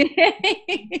 I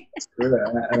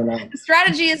don't know. The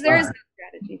strategy is there is no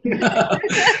strategy.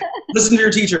 Listen to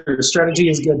your teacher. Strategy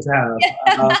is good to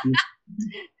have.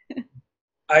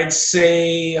 I'd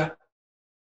say,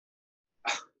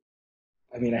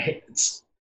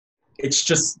 it's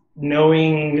just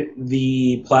knowing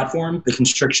the platform, the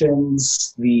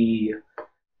constrictions, the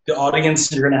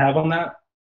audience you're going to have on that.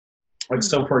 Like,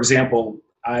 so for example,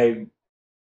 I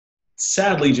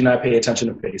sadly do not pay attention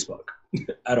to Facebook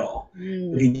at all.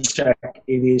 If you check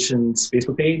Aviation's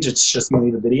Facebook page, it's just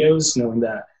mainly the videos, knowing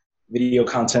that video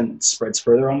content spreads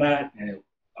further on that. And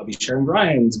I'll be sharing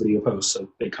Brian's video posts of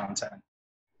big content.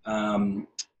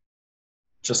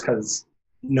 Just because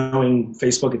knowing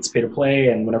Facebook, it's pay to play,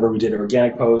 and whenever we did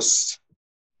organic posts,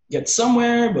 get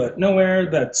somewhere, but nowhere.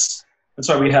 That's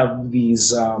why we have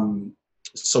these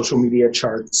social media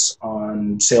charts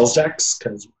on sales decks,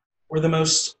 because we're the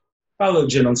most followed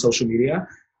gen on social media.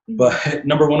 But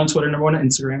number 1 on Twitter, number 1 on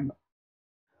Instagram.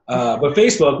 But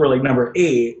Facebook, we're like number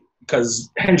 8, because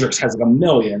Hendrix has like 1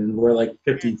 million and we're like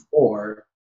 54.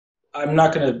 I'm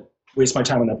not going to waste my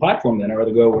time on that platform then. I'd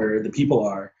rather go where the people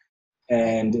are.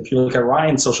 And if you look at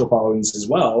Ryan's social followings as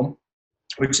well,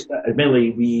 which admittedly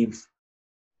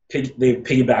they've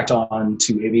piggybacked on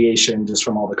to Aviation just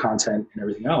from all the content and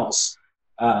everything else.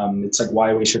 It's like,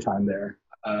 why waste your time there?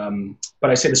 But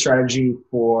I say the strategy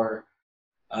for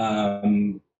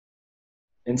Instagram,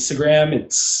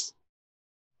 it's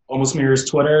almost mirrors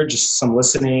Twitter, just some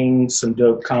listening, some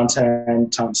dope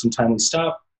content, some timely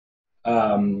stuff.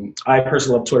 I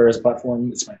personally love Twitter as a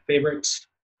platform. It's my favorite.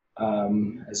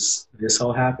 As this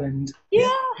all happened. Yeah.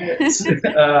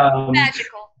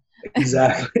 Magical.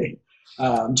 Exactly.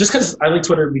 Just because I like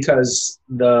Twitter because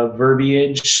the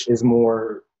verbiage is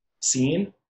more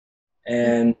seen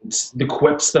and the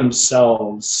quips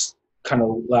themselves kind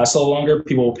of last a little longer.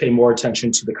 People will pay more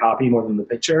attention to the copy more than the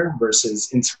picture versus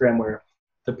Instagram where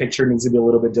the picture needs to be a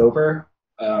little bit doper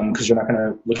because you're not going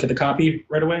to look at the copy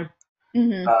right away.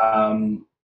 Mm-hmm.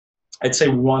 I'd say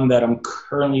one that I'm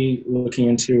currently looking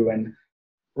into and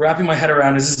wrapping my head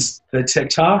around is the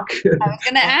TikTok. I was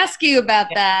going to ask you about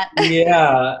that.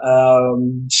 Yeah.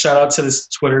 Shout out to this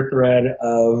Twitter thread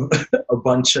of a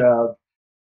bunch of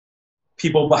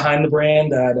people behind the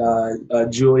brand that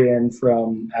Julian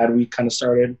from Adweek kind of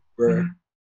started. We're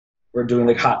doing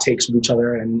like hot takes with each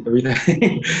other and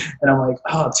everything. And I'm like,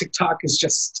 oh, TikTok is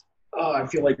just, I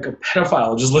feel like a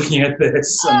pedophile just looking at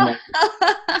this. I'm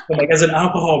like, as an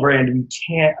alcohol brand,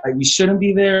 we shouldn't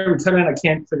be there. We couldn't, I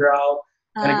can't figure out.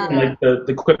 And again, like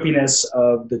the quippiness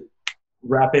of the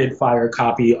rapid fire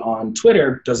copy on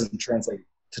Twitter doesn't translate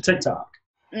to TikTok.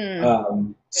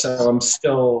 So I'm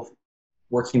still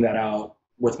working that out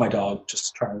with my dog,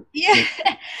 just trying to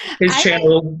his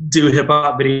channel, do hip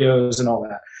hop videos and all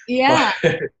that. Yeah.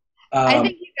 I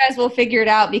think you guys will figure it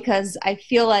out because I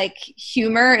feel like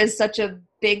humor is such a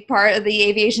big part of the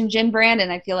Aviation Gin brand,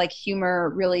 and I feel like humor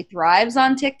really thrives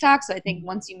on TikTok. So I think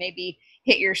once you maybe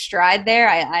hit your stride there,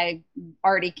 I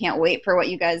already can't wait for what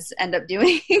you guys end up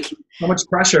doing. How much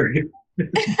pressure?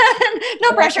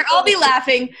 No pressure. I'll be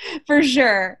laughing for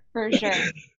sure.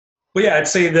 Well, yeah, I'd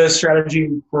say the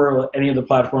strategy for any of the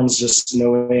platforms, just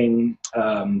knowing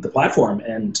the platform.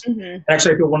 And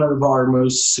actually, I feel one of our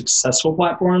most successful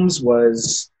platforms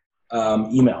was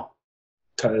email.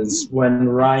 Because when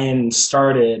Ryan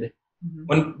started,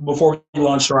 before we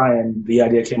launched Ryan, the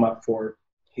idea came up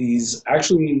he's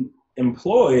actually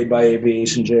employed by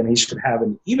Aviation Gin. He should have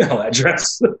an email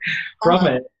address from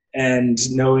it. And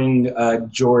knowing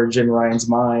George and Ryan's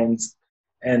minds,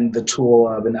 and the tool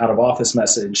of an out-of-office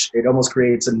message, it almost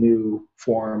creates a new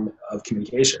form of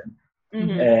communication.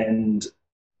 And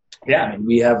yeah, I mean,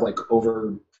 we have like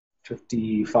over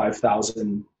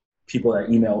 55,000 people that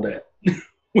emailed it,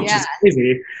 which is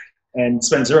crazy, and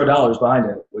spent $0 behind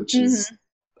it, which is,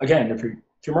 again, if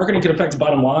your marketing can affect the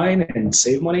bottom line and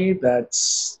save money,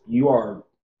 you are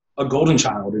a golden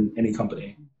child in any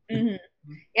company.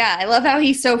 Yeah, I love how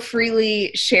he so freely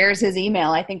shares his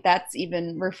email. I think that's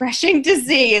even refreshing to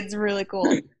see. It's really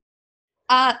cool.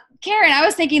 Karen, I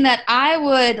was thinking that I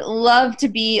would love to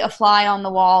be a fly on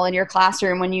the wall in your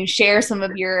classroom when you share some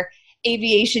of your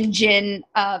Aviation Gin,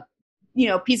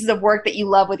 pieces of work that you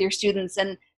love with your students.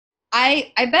 And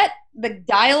I bet the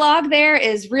dialogue there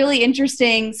is really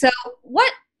interesting. So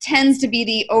what tends to be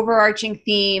the overarching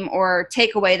theme or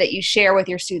takeaway that you share with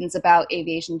your students about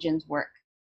Aviation Gin's work?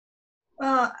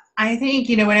 Well, I think,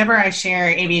 whenever I share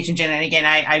Aviation Gin, and again,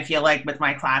 I feel like with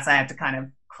my class, I have to kind of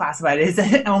classify it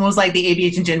as almost like the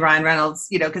Aviation Gin Ryan Reynolds,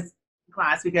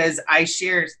 because I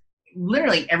share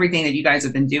literally everything that you guys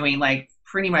have been doing, like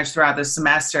pretty much throughout the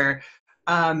semester.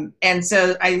 And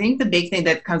so I think the big thing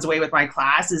that comes away with my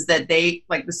class is that they,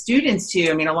 like the students too,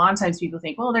 I mean, a lot of times people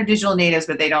think, well, they're digital natives,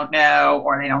 but they don't know,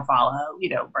 or they don't follow,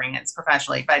 brands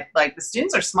professionally, but like the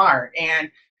students are smart,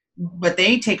 and what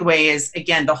they take away is,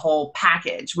 again, the whole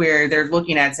package where they're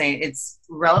looking at saying it's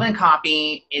relevant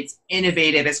copy, it's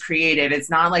innovative, it's creative. It's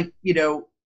not like,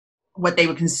 what they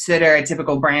would consider a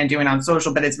typical brand doing on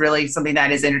social, but it's really something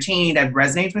that is entertaining, that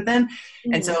resonates with them.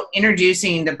 And so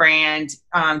introducing the brand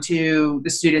to the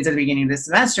students at the beginning of the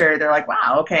semester, they're like,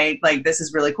 wow, okay, like this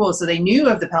is really cool. So they knew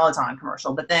of the Peloton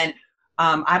commercial, but then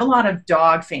I have a lot of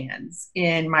dog fans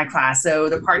in my class. So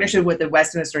the partnership with the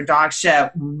Westminster Dog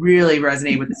Show really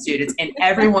resonated with the students, and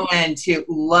everyone to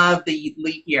love the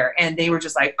leap year. And they were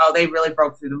just like, oh, they really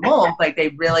broke through the mold. Like they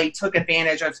really took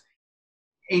advantage of,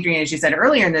 Adrienne, as you said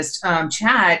earlier in this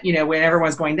chat, when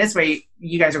everyone's going this way,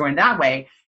 you guys are going that way.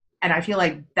 And I feel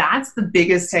like that's the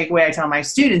biggest takeaway I tell my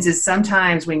students is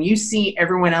sometimes when you see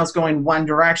everyone else going one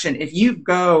direction, if you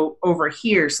go over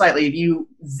here slightly, if you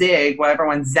zig while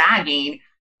everyone's zagging,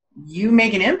 you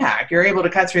make an impact. You're able to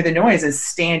cut through the noise and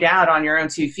stand out on your own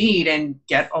 2 feet and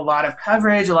get a lot of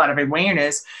coverage, a lot of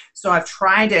awareness. So I've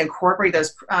tried to incorporate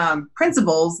those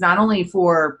principles, not only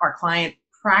for our client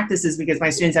practices, because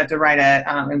my students have to write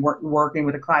working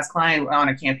with a class client on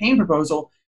a campaign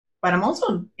proposal, but I'm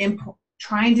also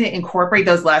trying to incorporate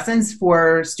those lessons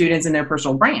for students in their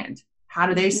personal brand. How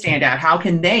do they stand out? How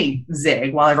can they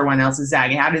zig while everyone else is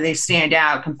zagging? How do they stand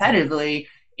out competitively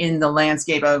in the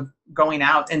landscape of going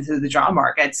out into the job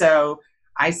market? So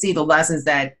I see the lessons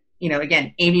that,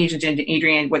 again, Aviation Gin to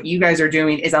Adrienne, what you guys are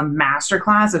doing is a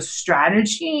masterclass of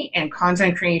strategy and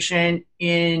content creation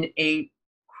in a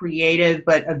creative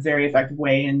but a very effective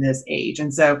way in this age.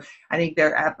 And so I think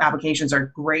their applications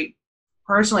are great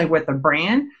personally with the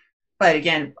brand. But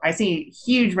again, I see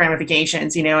huge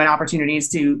ramifications, and opportunities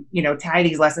to, tie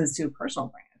these lessons to personal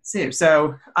brands too.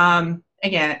 So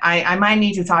again, I might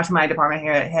need to talk to my department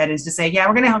head and just say, yeah,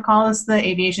 we're going to call this the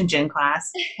Aviation Gin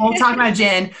class. We'll talk about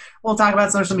gin. We'll talk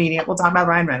about social media. We'll talk about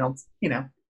Ryan Reynolds, The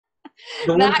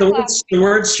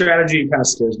word strategy kind of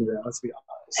scares me now, let's be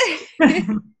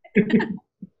honest.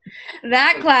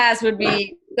 That class would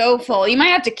be so full. You might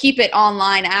have to keep it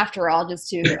online after all just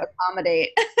to accommodate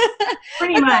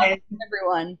pretty much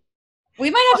everyone.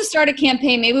 We might have to start a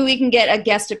campaign. Maybe we can get a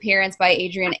guest appearance by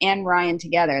Adrienne and Ryan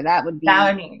together. That would be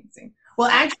amazing. Well,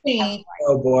 actually,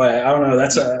 oh boy, I don't know.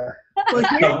 That's a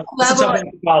something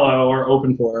to follow or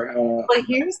open for. Well,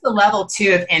 here's the level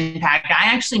 2 of impact. I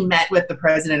actually met with the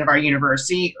president of our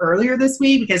university earlier this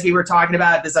week because we were talking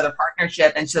about this other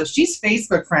partnership. And so she's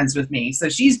Facebook friends with me. So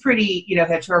she's pretty,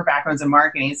 have her backgrounds in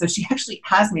marketing. So she actually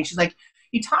asked me, she's like,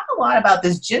 you talk a lot about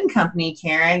this gin company,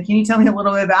 Karen. Can you tell me a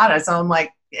little bit about it? So I'm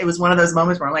like, it was one of those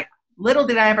moments where I'm like, little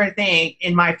did I ever think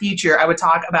in my future I would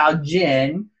talk about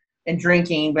gin and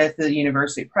drinking with the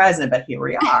university president, but here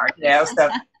we are, So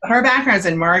her background's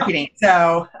in marketing.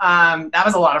 So that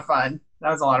was a lot of fun.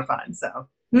 So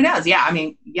who knows? Yeah, I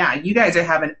mean, you guys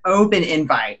have an open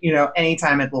invite,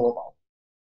 anytime at Louisville.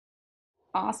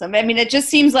 Awesome. I mean, it just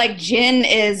seems like gin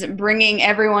is bringing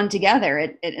everyone together.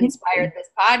 It inspired this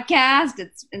podcast.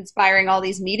 It's inspiring all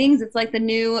these meetings. It's like the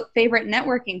new favorite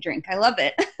networking drink. I love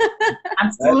it.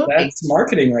 Absolutely. That's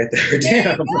marketing right there.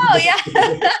 Damn. Oh, yeah.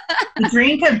 The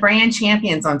drink of brand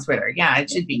champions on Twitter. Yeah, it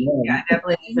should be. Yeah,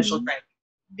 definitely an official drink.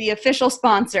 The official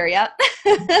sponsor. Yep.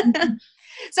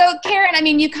 So, Karen, I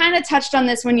mean, you kind of touched on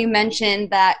this when you mentioned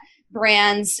that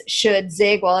brands should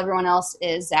zig while everyone else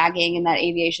is zagging, and that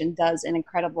aviation does an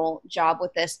incredible job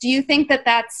with this. Do you think that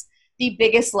that's the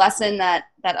biggest lesson that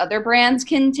other brands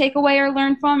can take away or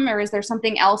learn from, or is there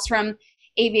something else from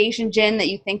Aviation Gin that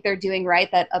you think they're doing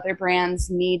right that other brands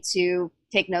need to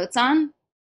take notes on?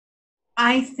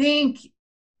 I think,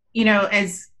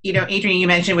 as Adrienne, you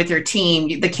mentioned with your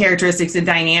team, the characteristics and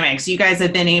dynamics, you guys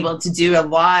have been able to do a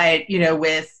lot,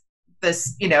 with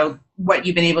this, what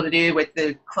you've been able to do with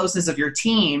the closeness of your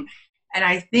team. And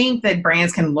I think that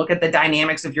brands can look at the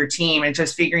dynamics of your team and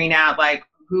just figuring out like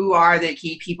who are the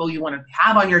key people you want to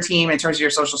have on your team in terms of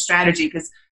your social strategy. Because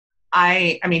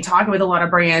I mean, talking with a lot of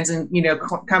brands and,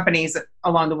 companies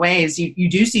along the ways, you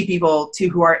do see people too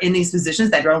who are in these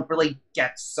positions that don't really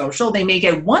get social. They may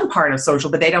get one part of social,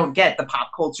 but they don't get the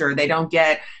pop culture. They don't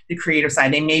get the creative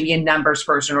side. They may be a numbers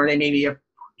person, or they may be a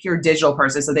pure digital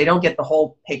person. So they don't get the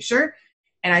whole picture.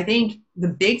 And I think the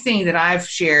big thing that I've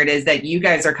shared is that you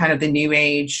guys are kind of the new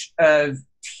age of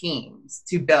teams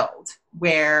to build,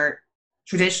 where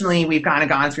traditionally we've kind of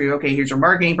gone through, okay, here's your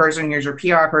marketing person, here's your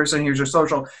PR person, here's your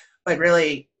social, but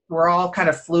really we're all kind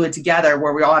of fluid together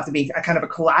where we all have to be a kind of a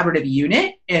collaborative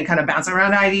unit and kind of bounce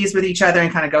around ideas with each other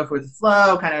and kind of go with the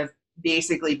flow, kind of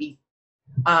basically be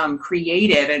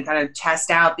creative and kind of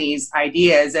test out these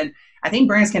ideas. And I think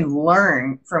brands can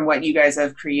learn from what you guys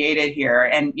have created here,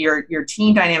 and your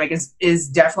team dynamic is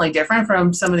definitely different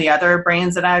from some of the other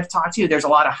brands that I've talked to. There's a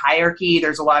lot of hierarchy.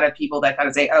 There's a lot of people that kind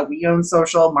of say, oh, we own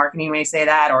social, marketing may say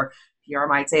that, or PR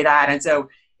might say that. And so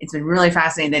it's been really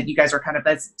fascinating that you guys are kind of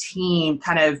this team,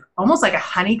 kind of almost like a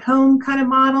honeycomb kind of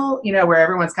model, where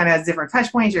everyone's kind of has different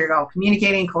touch points. You're all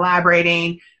communicating,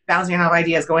 collaborating, bouncing off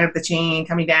ideas, going up the chain,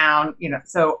 coming down,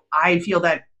 So I feel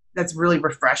that that's really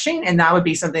refreshing, and that would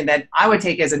be something that I would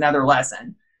take as another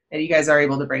lesson that you guys are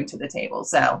able to bring to the table.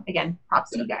 So again,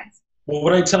 props to you guys. Well,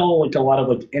 what I tell like a lot of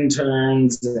like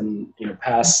interns and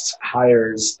past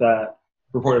hires that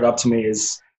reported up to me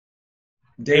is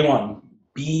day one,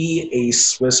 be a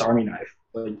Swiss Army knife.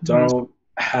 Like don't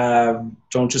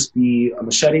just be a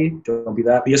machete. Don't be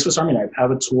that. Be a Swiss Army knife.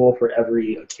 Have a tool for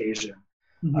every occasion.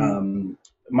 Mm-hmm.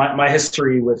 My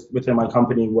history within my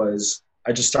company was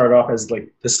I just started off as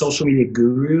like the social media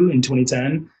guru in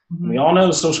 2010. Mm-hmm. We all know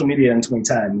social media in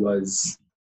 2010 was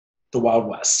the Wild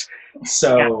West.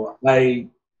 So I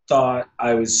thought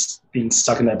I was being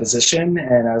stuck in that position,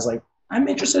 and I was like, I'm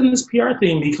interested in this PR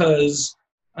thing because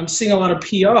I'm seeing a lot of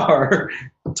PR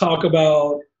talk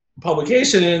about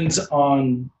publications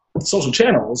on social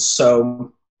channels.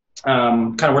 So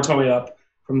kind of worked my way up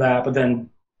from that, but then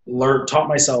taught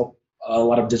myself a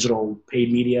lot of digital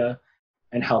paid media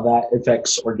and how that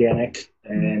affects organic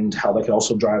and how that can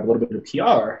also drive a little bit of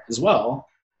PR as well.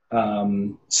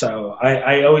 So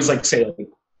I always like to say, like,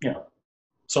 you know,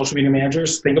 social media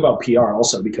managers, think about PR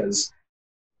also, because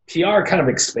PR kind of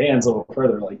expands a little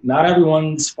further. Like, not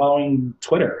everyone's following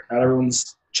Twitter. Not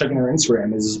everyone's checking their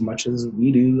Instagram as much as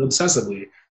we do obsessively.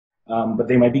 But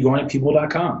they might be going to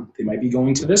people.com. They might be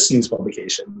going to this news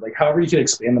publication. Like, however you can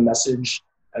expand the message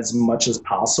as much as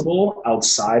possible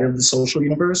outside of the social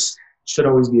universe should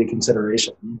always be a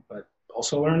consideration. But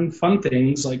also learn fun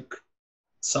things like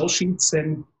sell sheets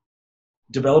and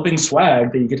developing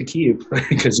swag that you get to keep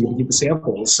because you get to keep the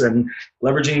samples, and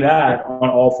leveraging that on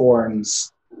all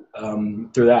forums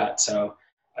through that. So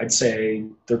I'd say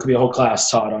there could be a whole class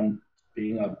taught on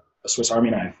being a Swiss Army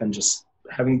knife and just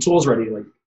having tools ready. Like,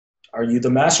 are you the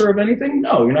master of anything?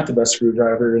 No, you're not the best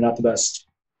screwdriver. You're not the best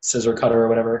scissor cutter or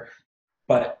whatever.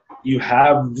 But you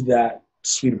have that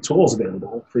suite of tools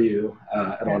available for you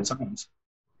at all times.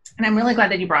 And I'm really glad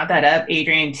that you brought that up,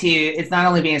 Adrian, too. It's not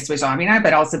only being a Swiss Army knife,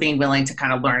 but also being willing to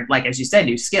kind of learn, like, as you said,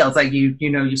 new skills. Like,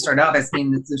 you start off as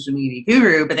being the social media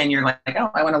guru, but then you're like,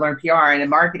 oh, I want to learn PR and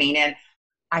marketing. And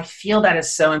I feel that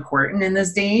is so important in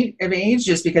this day of age,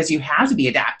 just because you have to be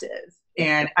adaptive.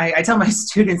 And I tell my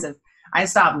students, if I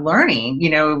stopped learning,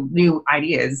 new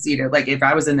ideas, like if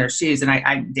I was in their shoes, and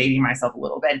I'm dating myself a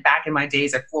little bit, back in my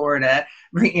days at Florida,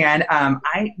 and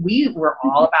we were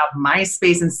all about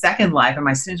MySpace and Second Life, and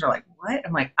my students were like, what?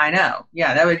 I'm like, I know.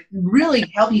 Yeah, that would really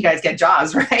help you guys get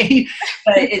jobs, right?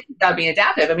 But it's got to be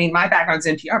adaptive. I mean, my background's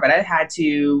in PR, but I had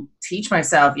to teach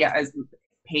myself, as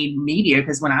paid media,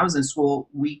 because when I was in school,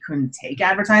 we couldn't take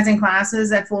advertising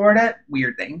classes at Florida.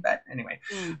 Weird thing, but anyway.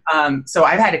 So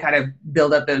I've had to kind of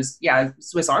build up those,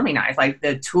 Swiss Army knife, like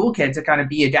the toolkit to kind of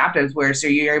be adaptive, so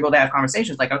you're able to have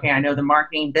conversations like, okay, I know the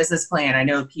marketing business plan, I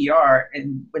know PR,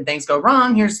 and when things go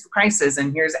wrong, here's crisis,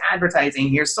 and here's advertising,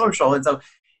 here's social. And so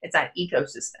it's that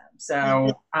ecosystem.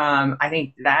 So I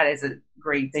think that is a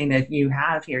great thing that you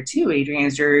have here too, Adrian,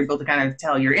 is you're able to kind of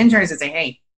tell your interns and say,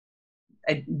 hey,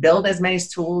 build as many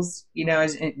tools,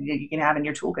 as you can have in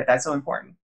your toolkit. That's so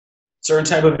important. Certain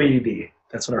type of ADD.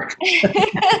 That's what I recommend.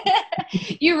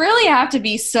 You really have to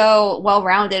be so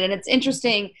well-rounded. And it's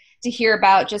interesting to hear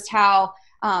about just how,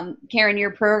 Karen,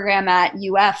 your program at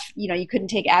UF, you couldn't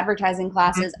take advertising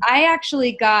classes. I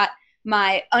actually got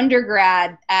my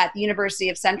undergrad at the University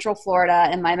of Central Florida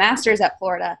and my master's at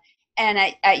Florida. And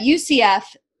at UCF,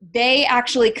 they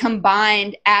actually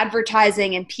combined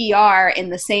advertising and PR in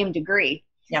the same degree.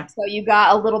 Yeah. So you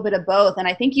got a little bit of both. And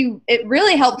I think it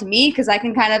really helped me because I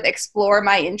can kind of explore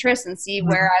my interests and see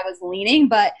where I was leaning.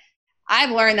 But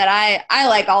I've learned that I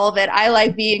like all of it. I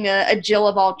like being a Jill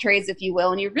of all trades, if you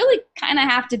will. And you really kind of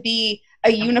have to be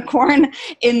a unicorn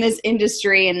in this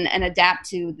industry and adapt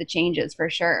to the changes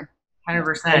for sure.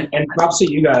 100%. And props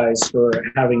to you guys for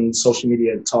having social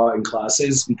media taught in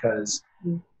classes, because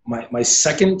my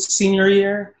second senior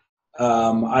year,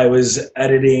 I was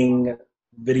editing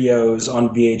videos on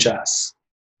VHS.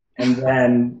 And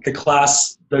then the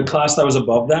class that was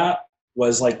above that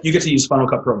was like, you get to use Final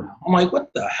Cut Pro now. I'm like,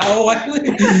 what the hell? Like,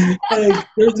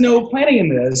 there's no planning in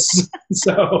this.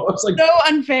 So I was like, so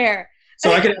unfair.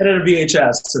 So I can edit a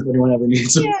VHS if anyone ever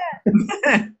needs it.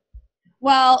 Yeah.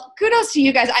 Well, kudos to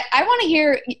you guys. I want to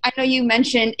hear, I know you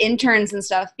mentioned interns and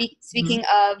stuff. Speaking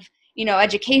of,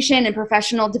 education and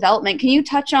professional development, can you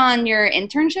touch on your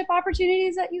internship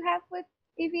opportunities that you have with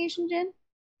Aviation Gin?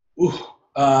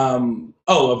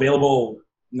 Available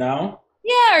now?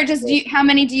 Yeah, or just how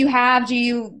many do you have? Do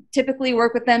you typically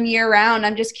work with them year round?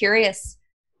 I'm just curious.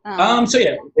 So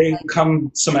yeah, they come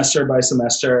semester by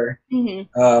semester.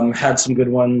 Had some good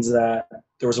ones that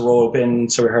there was a role open,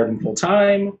 so we hired them full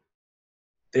time.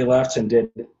 They left and did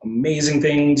amazing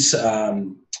things.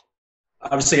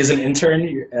 Obviously, as an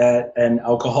intern at an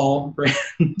alcohol brand.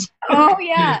 Oh,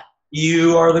 yeah.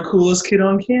 You are the coolest kid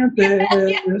on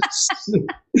campus.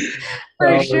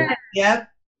 For sure. Yep.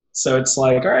 So it's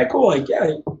like, all right, cool. Like,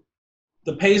 yeah,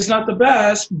 the pay's not the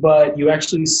best, but you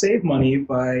actually save money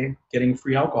by getting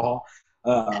free alcohol.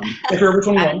 If you're over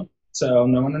 21, so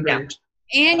no one underage.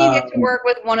 And you get to work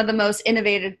with one of the most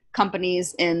innovative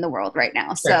companies in the world right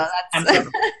now. So that's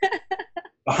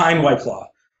behind White Claw.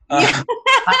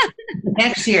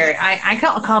 Next year, I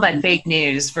call that fake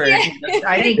news.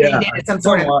 I think they did some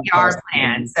sort of PR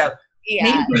plan. So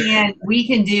maybe we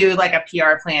can do like a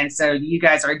PR plan. So you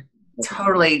guys are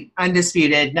totally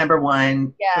undisputed number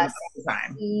one. Yes. For the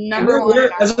time. Number one.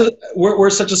 We're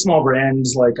such a small brand.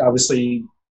 Like, obviously,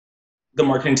 the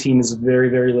marketing team is very,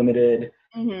 very limited.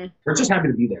 We're just happy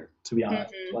to be there, to be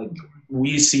honest. Like,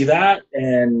 we see that,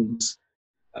 and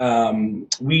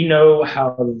we know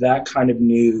how that kind of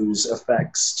news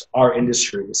affects our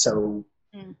industry. So,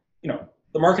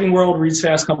 the marketing world reads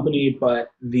Fast Company,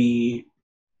 but the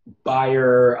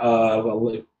buyer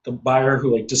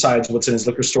who like decides what's in his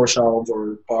liquor store shelves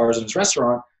or bars in his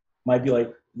restaurant might be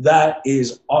like, that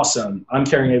is awesome, I'm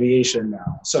carrying aviation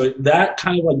now. So that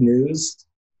kind of like news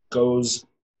goes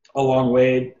a long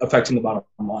way affecting the bottom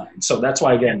line. So that's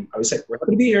why, again, I would say we're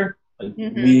happy to be here. Like,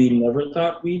 we never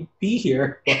thought we'd be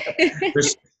here.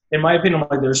 But in my opinion,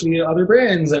 like, there should be other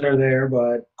brands that are there,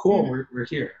 but cool, we're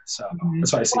here. So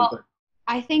that's why I see it.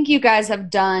 I think you guys have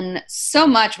done so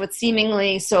much with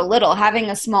seemingly so little, having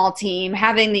a small team,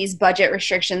 having these budget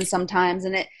restrictions sometimes.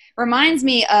 And it reminds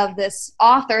me of this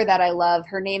author that I love.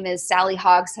 Her name is Sally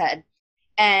Hogshead.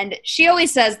 And she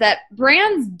always says that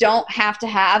brands don't have to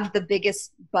have the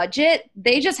biggest budget.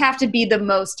 They just have to be the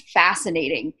most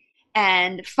fascinating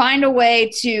and find a way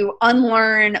to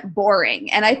unlearn boring.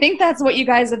 And I think that's what you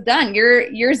guys have done. You're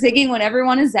zigging when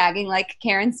everyone is zagging, like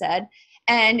Karen said.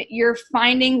 And you're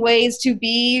finding ways to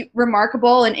be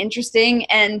remarkable and interesting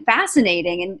and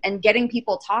fascinating and getting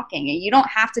people talking. And you don't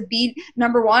have to be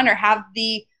number one or have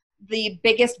the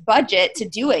biggest budget to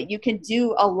do it. You can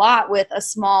do a lot with a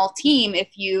small team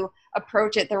if you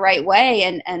approach it the right way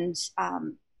and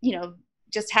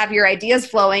just have your ideas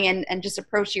flowing and just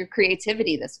approach your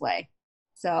creativity this way.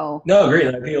 So no,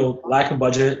 great. I feel lack of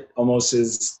budget almost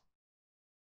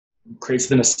creates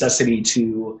the necessity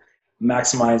to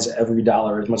maximize every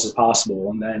dollar as much as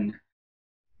possible. And then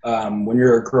when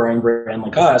you're a growing brand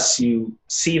like us, you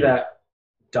see that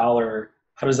dollar,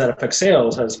 how does that affect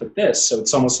sales? How does it affect this? So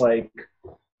it's almost like,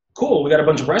 cool, we got a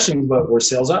bunch of impressions, but were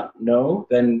sales up? No,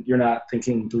 then you're not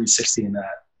thinking 360 in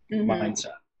that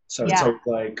mindset. So it's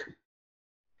like,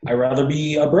 I'd rather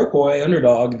be a broke boy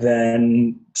underdog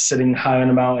than sitting high on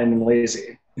a mountain and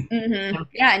lazy.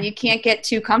 Yeah, and you can't get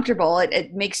too comfortable.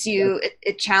 It makes you,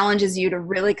 it challenges you to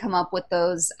really come up with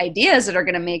those ideas that are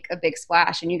going to make a big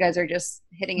splash. And you guys are just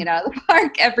hitting it out of the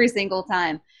park every single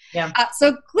time. Yeah.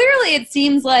 So clearly, it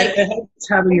seems like it helps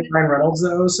having Ryan Reynolds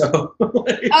though. So oh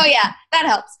yeah, that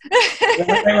helps.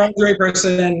 Ryan Reynolds is a great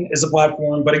person, is a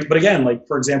platform, but again, like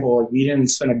for example, we didn't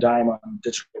spend a dime on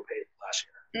digital paid last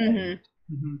year.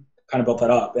 Kind of built that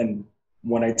up, and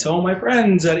when I tell my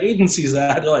friends at agencies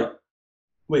that, they're like,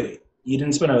 wait, you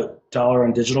didn't spend $1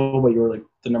 on digital, but you were like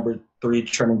the number 3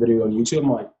 trending video on YouTube?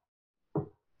 I'm like,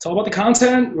 it's all about the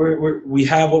content. We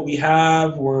have what we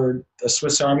have. We're a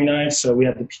Swiss Army knife, so we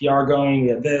have the PR going. We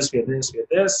have this, we have this, we have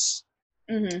this.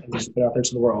 And we just put it out there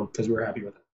to the world because we're happy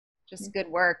with it. Just good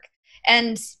work.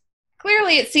 And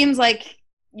clearly it seems like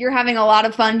you're having a lot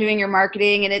of fun doing your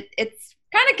marketing, and it's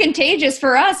kind of contagious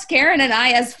for us, Karen and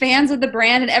I, as fans of the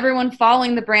brand and everyone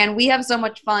following the brand. We have so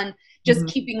much fun just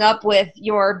keeping up with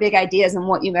your big ideas and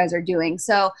what you guys are doing.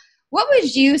 So what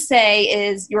would you say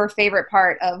is your favorite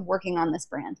part of working on this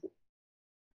brand?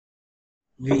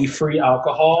 The free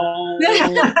alcohol.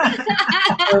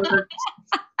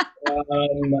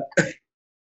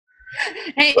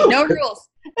 Hey, no rules.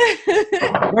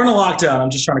 We're in a lockdown. I'm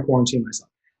just trying to quarantine myself.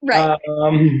 Right.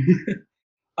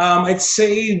 I'd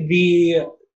say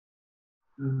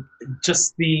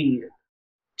just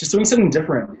doing something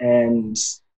different, and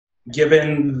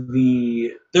given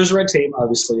there's red tape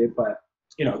obviously, but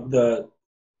the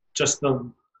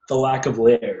lack of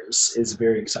layers is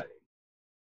very exciting.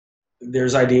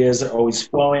 There's ideas that are always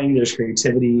flowing, there's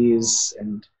creativities,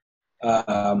 and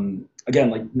again,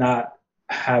 like not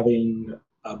having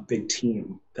a big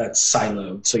team that's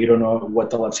siloed, so you don't know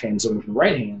what the left hand's doing from the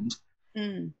right hand.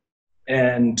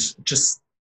 And just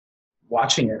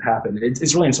watching it happen,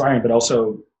 it's really inspiring. But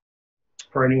also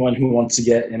for anyone who wants to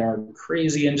get in our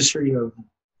crazy industry of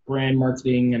brand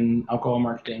marketing and alcohol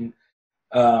marketing,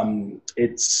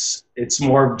 it's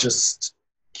more of just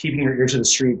keeping your ear to the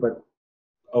street, but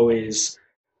always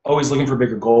looking for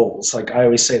bigger goals. Like I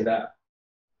always say that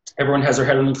everyone has their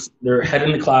head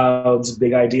in the clouds,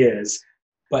 big ideas,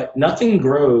 but nothing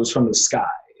grows from the sky.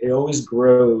 It always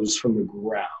grows from the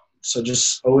ground. So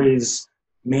just always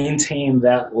maintain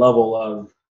that level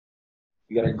of,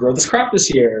 you got to grow this crop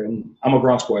this year. And I'm a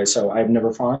Bronx boy, so I've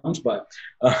never farmed, but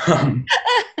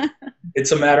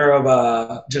it's a matter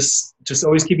of just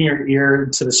always keeping your ear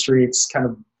to the streets, kind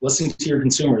of listening to your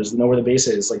consumers, know where the base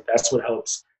is. Like that's what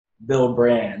helps build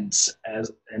brands.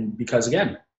 Because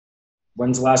again,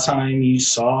 when's the last time you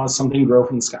saw something grow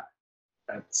from the sky?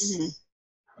 That's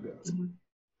how it goes.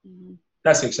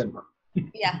 That's the exciting part.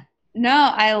 Yeah.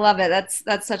 No, I love it.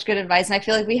 That's such good advice. And I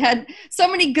feel like we had so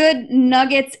many good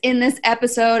nuggets in this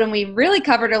episode, and we really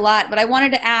covered a lot. But I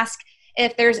wanted to ask,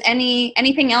 if there's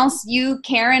anything else you,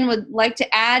 Karen, would like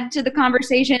to add to the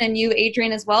conversation, and you,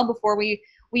 Adrian, as well, before we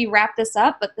wrap this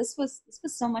up. But this was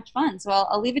so much fun. So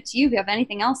I'll leave it to you if you have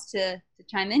anything else to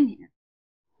chime in here.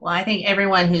 Well, I think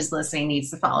everyone who's listening needs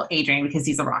to follow Adrian because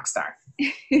he's a rock star.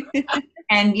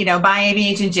 And, buy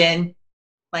Aviation Gin,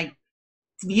 like,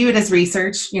 view it as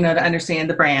research, to understand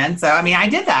the brand. So, I mean, I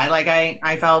did that. Like,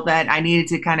 I felt that I needed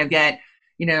to kind of get,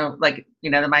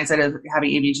 the mindset of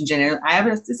having Aviation Gin. I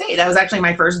have to say, that was actually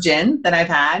my first gin that I've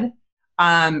had.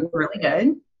 Really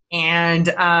good. And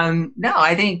no,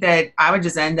 I think that I would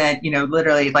just end that,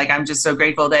 literally, like, I'm just so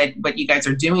grateful that what you guys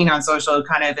are doing on social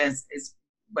kind of is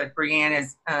what Brianne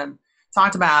has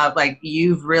talked about. Like,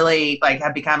 you've really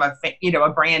have become a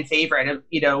brand favorite,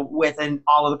 within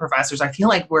all of the professors. I feel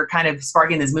like we're kind of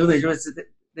sparking this movement. It was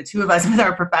the two of us with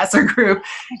our professor group,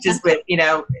 just with,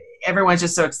 everyone's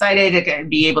just so excited to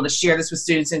be able to share this with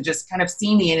students, and just kind of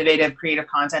seeing the innovative, creative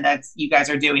content that you guys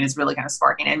are doing is really kind of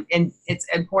sparking. And it's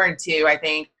important too, I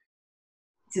think,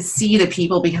 to see the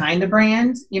people behind the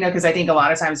brand, because I think a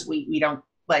lot of times we don't,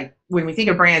 like, when we think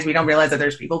of brands, we don't realize that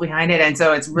there's people behind it. And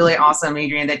so it's really awesome,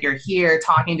 Adrian, that you're here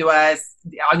talking to us.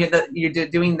 You're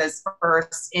doing this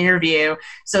first interview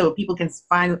so people can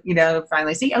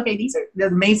finally see, okay, these are the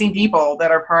amazing people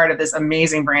that are part of this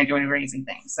amazing brand doing amazing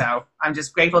things. So I'm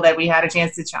just grateful that we had a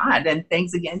chance to chat. And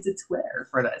thanks again to Twitter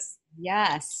for this.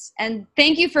 Yes. And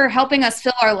thank you for helping us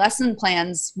fill our lesson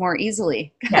plans more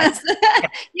easily. Yes.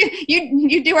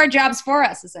 you do our jobs for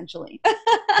us, essentially.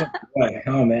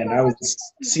 Oh man, I was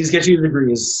C's get you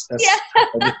degrees.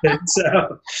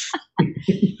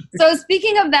 So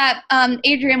speaking of that,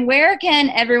 Adrian, where can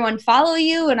everyone follow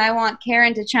you? And I want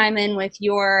Karen to chime in with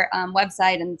your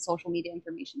website and social media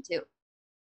information too.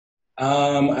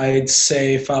 I'd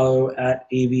say follow at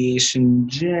Aviation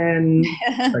Gin.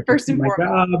 First and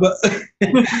foremost.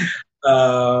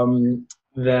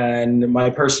 Then my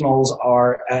personals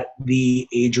are at the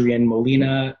Adrian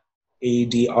Molina,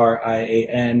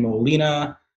 ADRIAN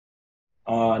Molina,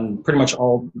 on pretty much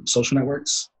all social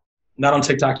networks. Not on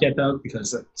TikTok yet though,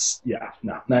 because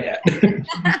not yet.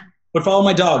 But follow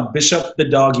my dog, Bishop the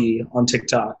Doggy, on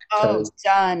TikTok. Oh,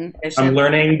 done. I'm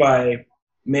learning by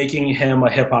making him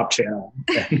a hip hop channel.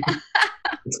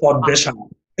 It's called Bishop.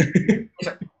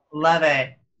 Love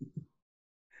it.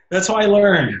 That's how I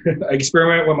learn. I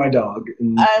experiment with my dog.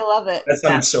 I love it. That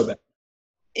sounds so bad.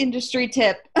 Industry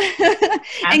tip.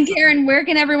 And Karen, where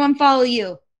can everyone follow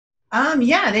you?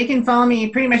 They can follow me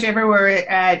pretty much everywhere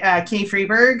at K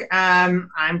Freeberg.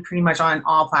 I'm pretty much on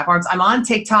all platforms. I'm on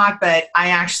TikTok, but I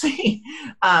actually,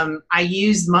 I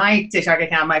used my TikTok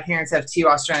account. My parents have 2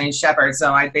 Australian Shepherds.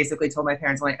 So I basically told my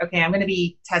parents, I'm like, okay, I'm going to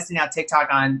be testing out TikTok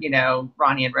on,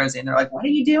 Ronnie and Rosie. And they're like, what are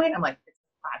you doing? I'm like, it's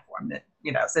a platform that,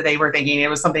 so they were thinking it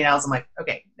was something else. I'm like,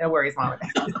 okay, no worries, Mom.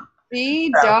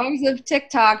 The dogs of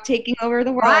TikTok taking over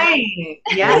the world. Right.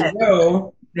 Yes.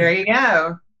 There you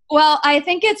go. Well, I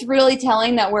think it's really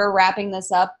telling that we're wrapping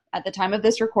this up at the time of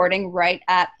this recording right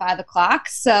at 5 o'clock.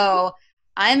 So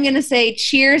I'm going to say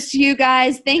cheers to you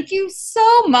guys. Thank you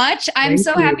so much. I'm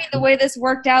so happy the way this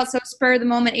worked out. So spur of the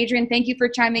moment. Adrian, thank you for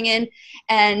chiming in.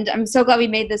 And I'm so glad we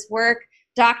made this work.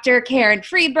 Dr. Karen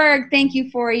Freeberg, thank you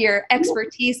for your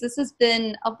expertise. This has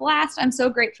been a blast. I'm so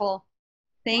grateful.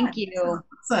 Thank you.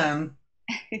 Awesome.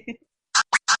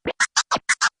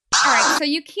 All right, so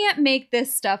you can't make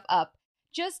this stuff up.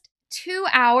 Just 2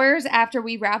 hours after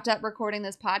we wrapped up recording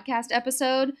this podcast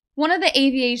episode, one of the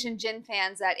Aviation Gin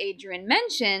fans that Adrian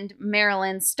mentioned,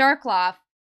 Marilyn Starkloff,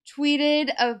 tweeted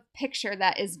a picture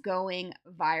that is going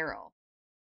viral.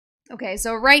 Okay,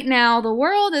 so right now the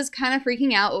world is kind of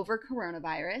freaking out over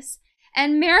coronavirus,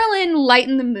 and Marilyn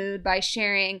lightened the mood by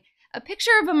sharing a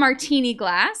picture of a martini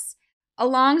glass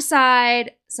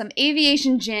alongside some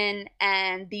Aviation Gin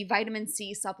and the vitamin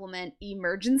C supplement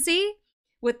Emergency,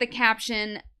 with the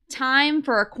caption, "Time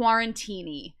for a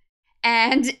Quarantini."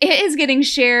 And it is getting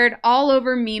shared all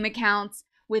over meme accounts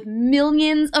with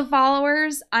millions of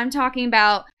followers. I'm talking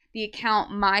about the account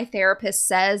My Therapist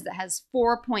Says that has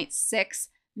 4.6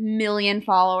 million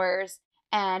followers.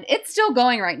 And it's still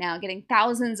going right now, getting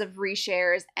thousands of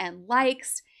reshares and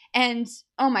likes. And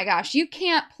oh my gosh, you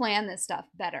can't plan this stuff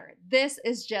better. This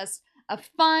is just a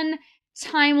fun,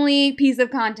 timely piece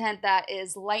of content that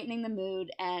is lightening the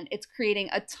mood, and it's creating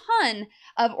a ton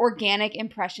of organic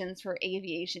impressions for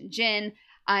Aviation Gin.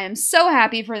 I am so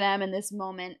happy for them in this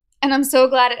moment, and I'm so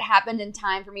glad it happened in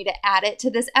time for me to add it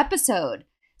to this episode.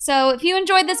 So if you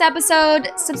enjoyed this episode,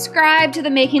 subscribe to the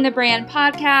Making the Brand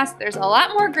podcast. There's a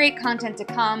lot more great content to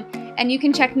come, and you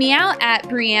can check me out at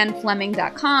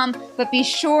BrianneFleming.com, but be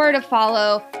sure to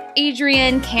follow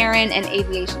Adrian, Karen, and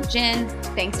Aviation Gin.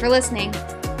 Thanks for listening.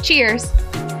 Cheers.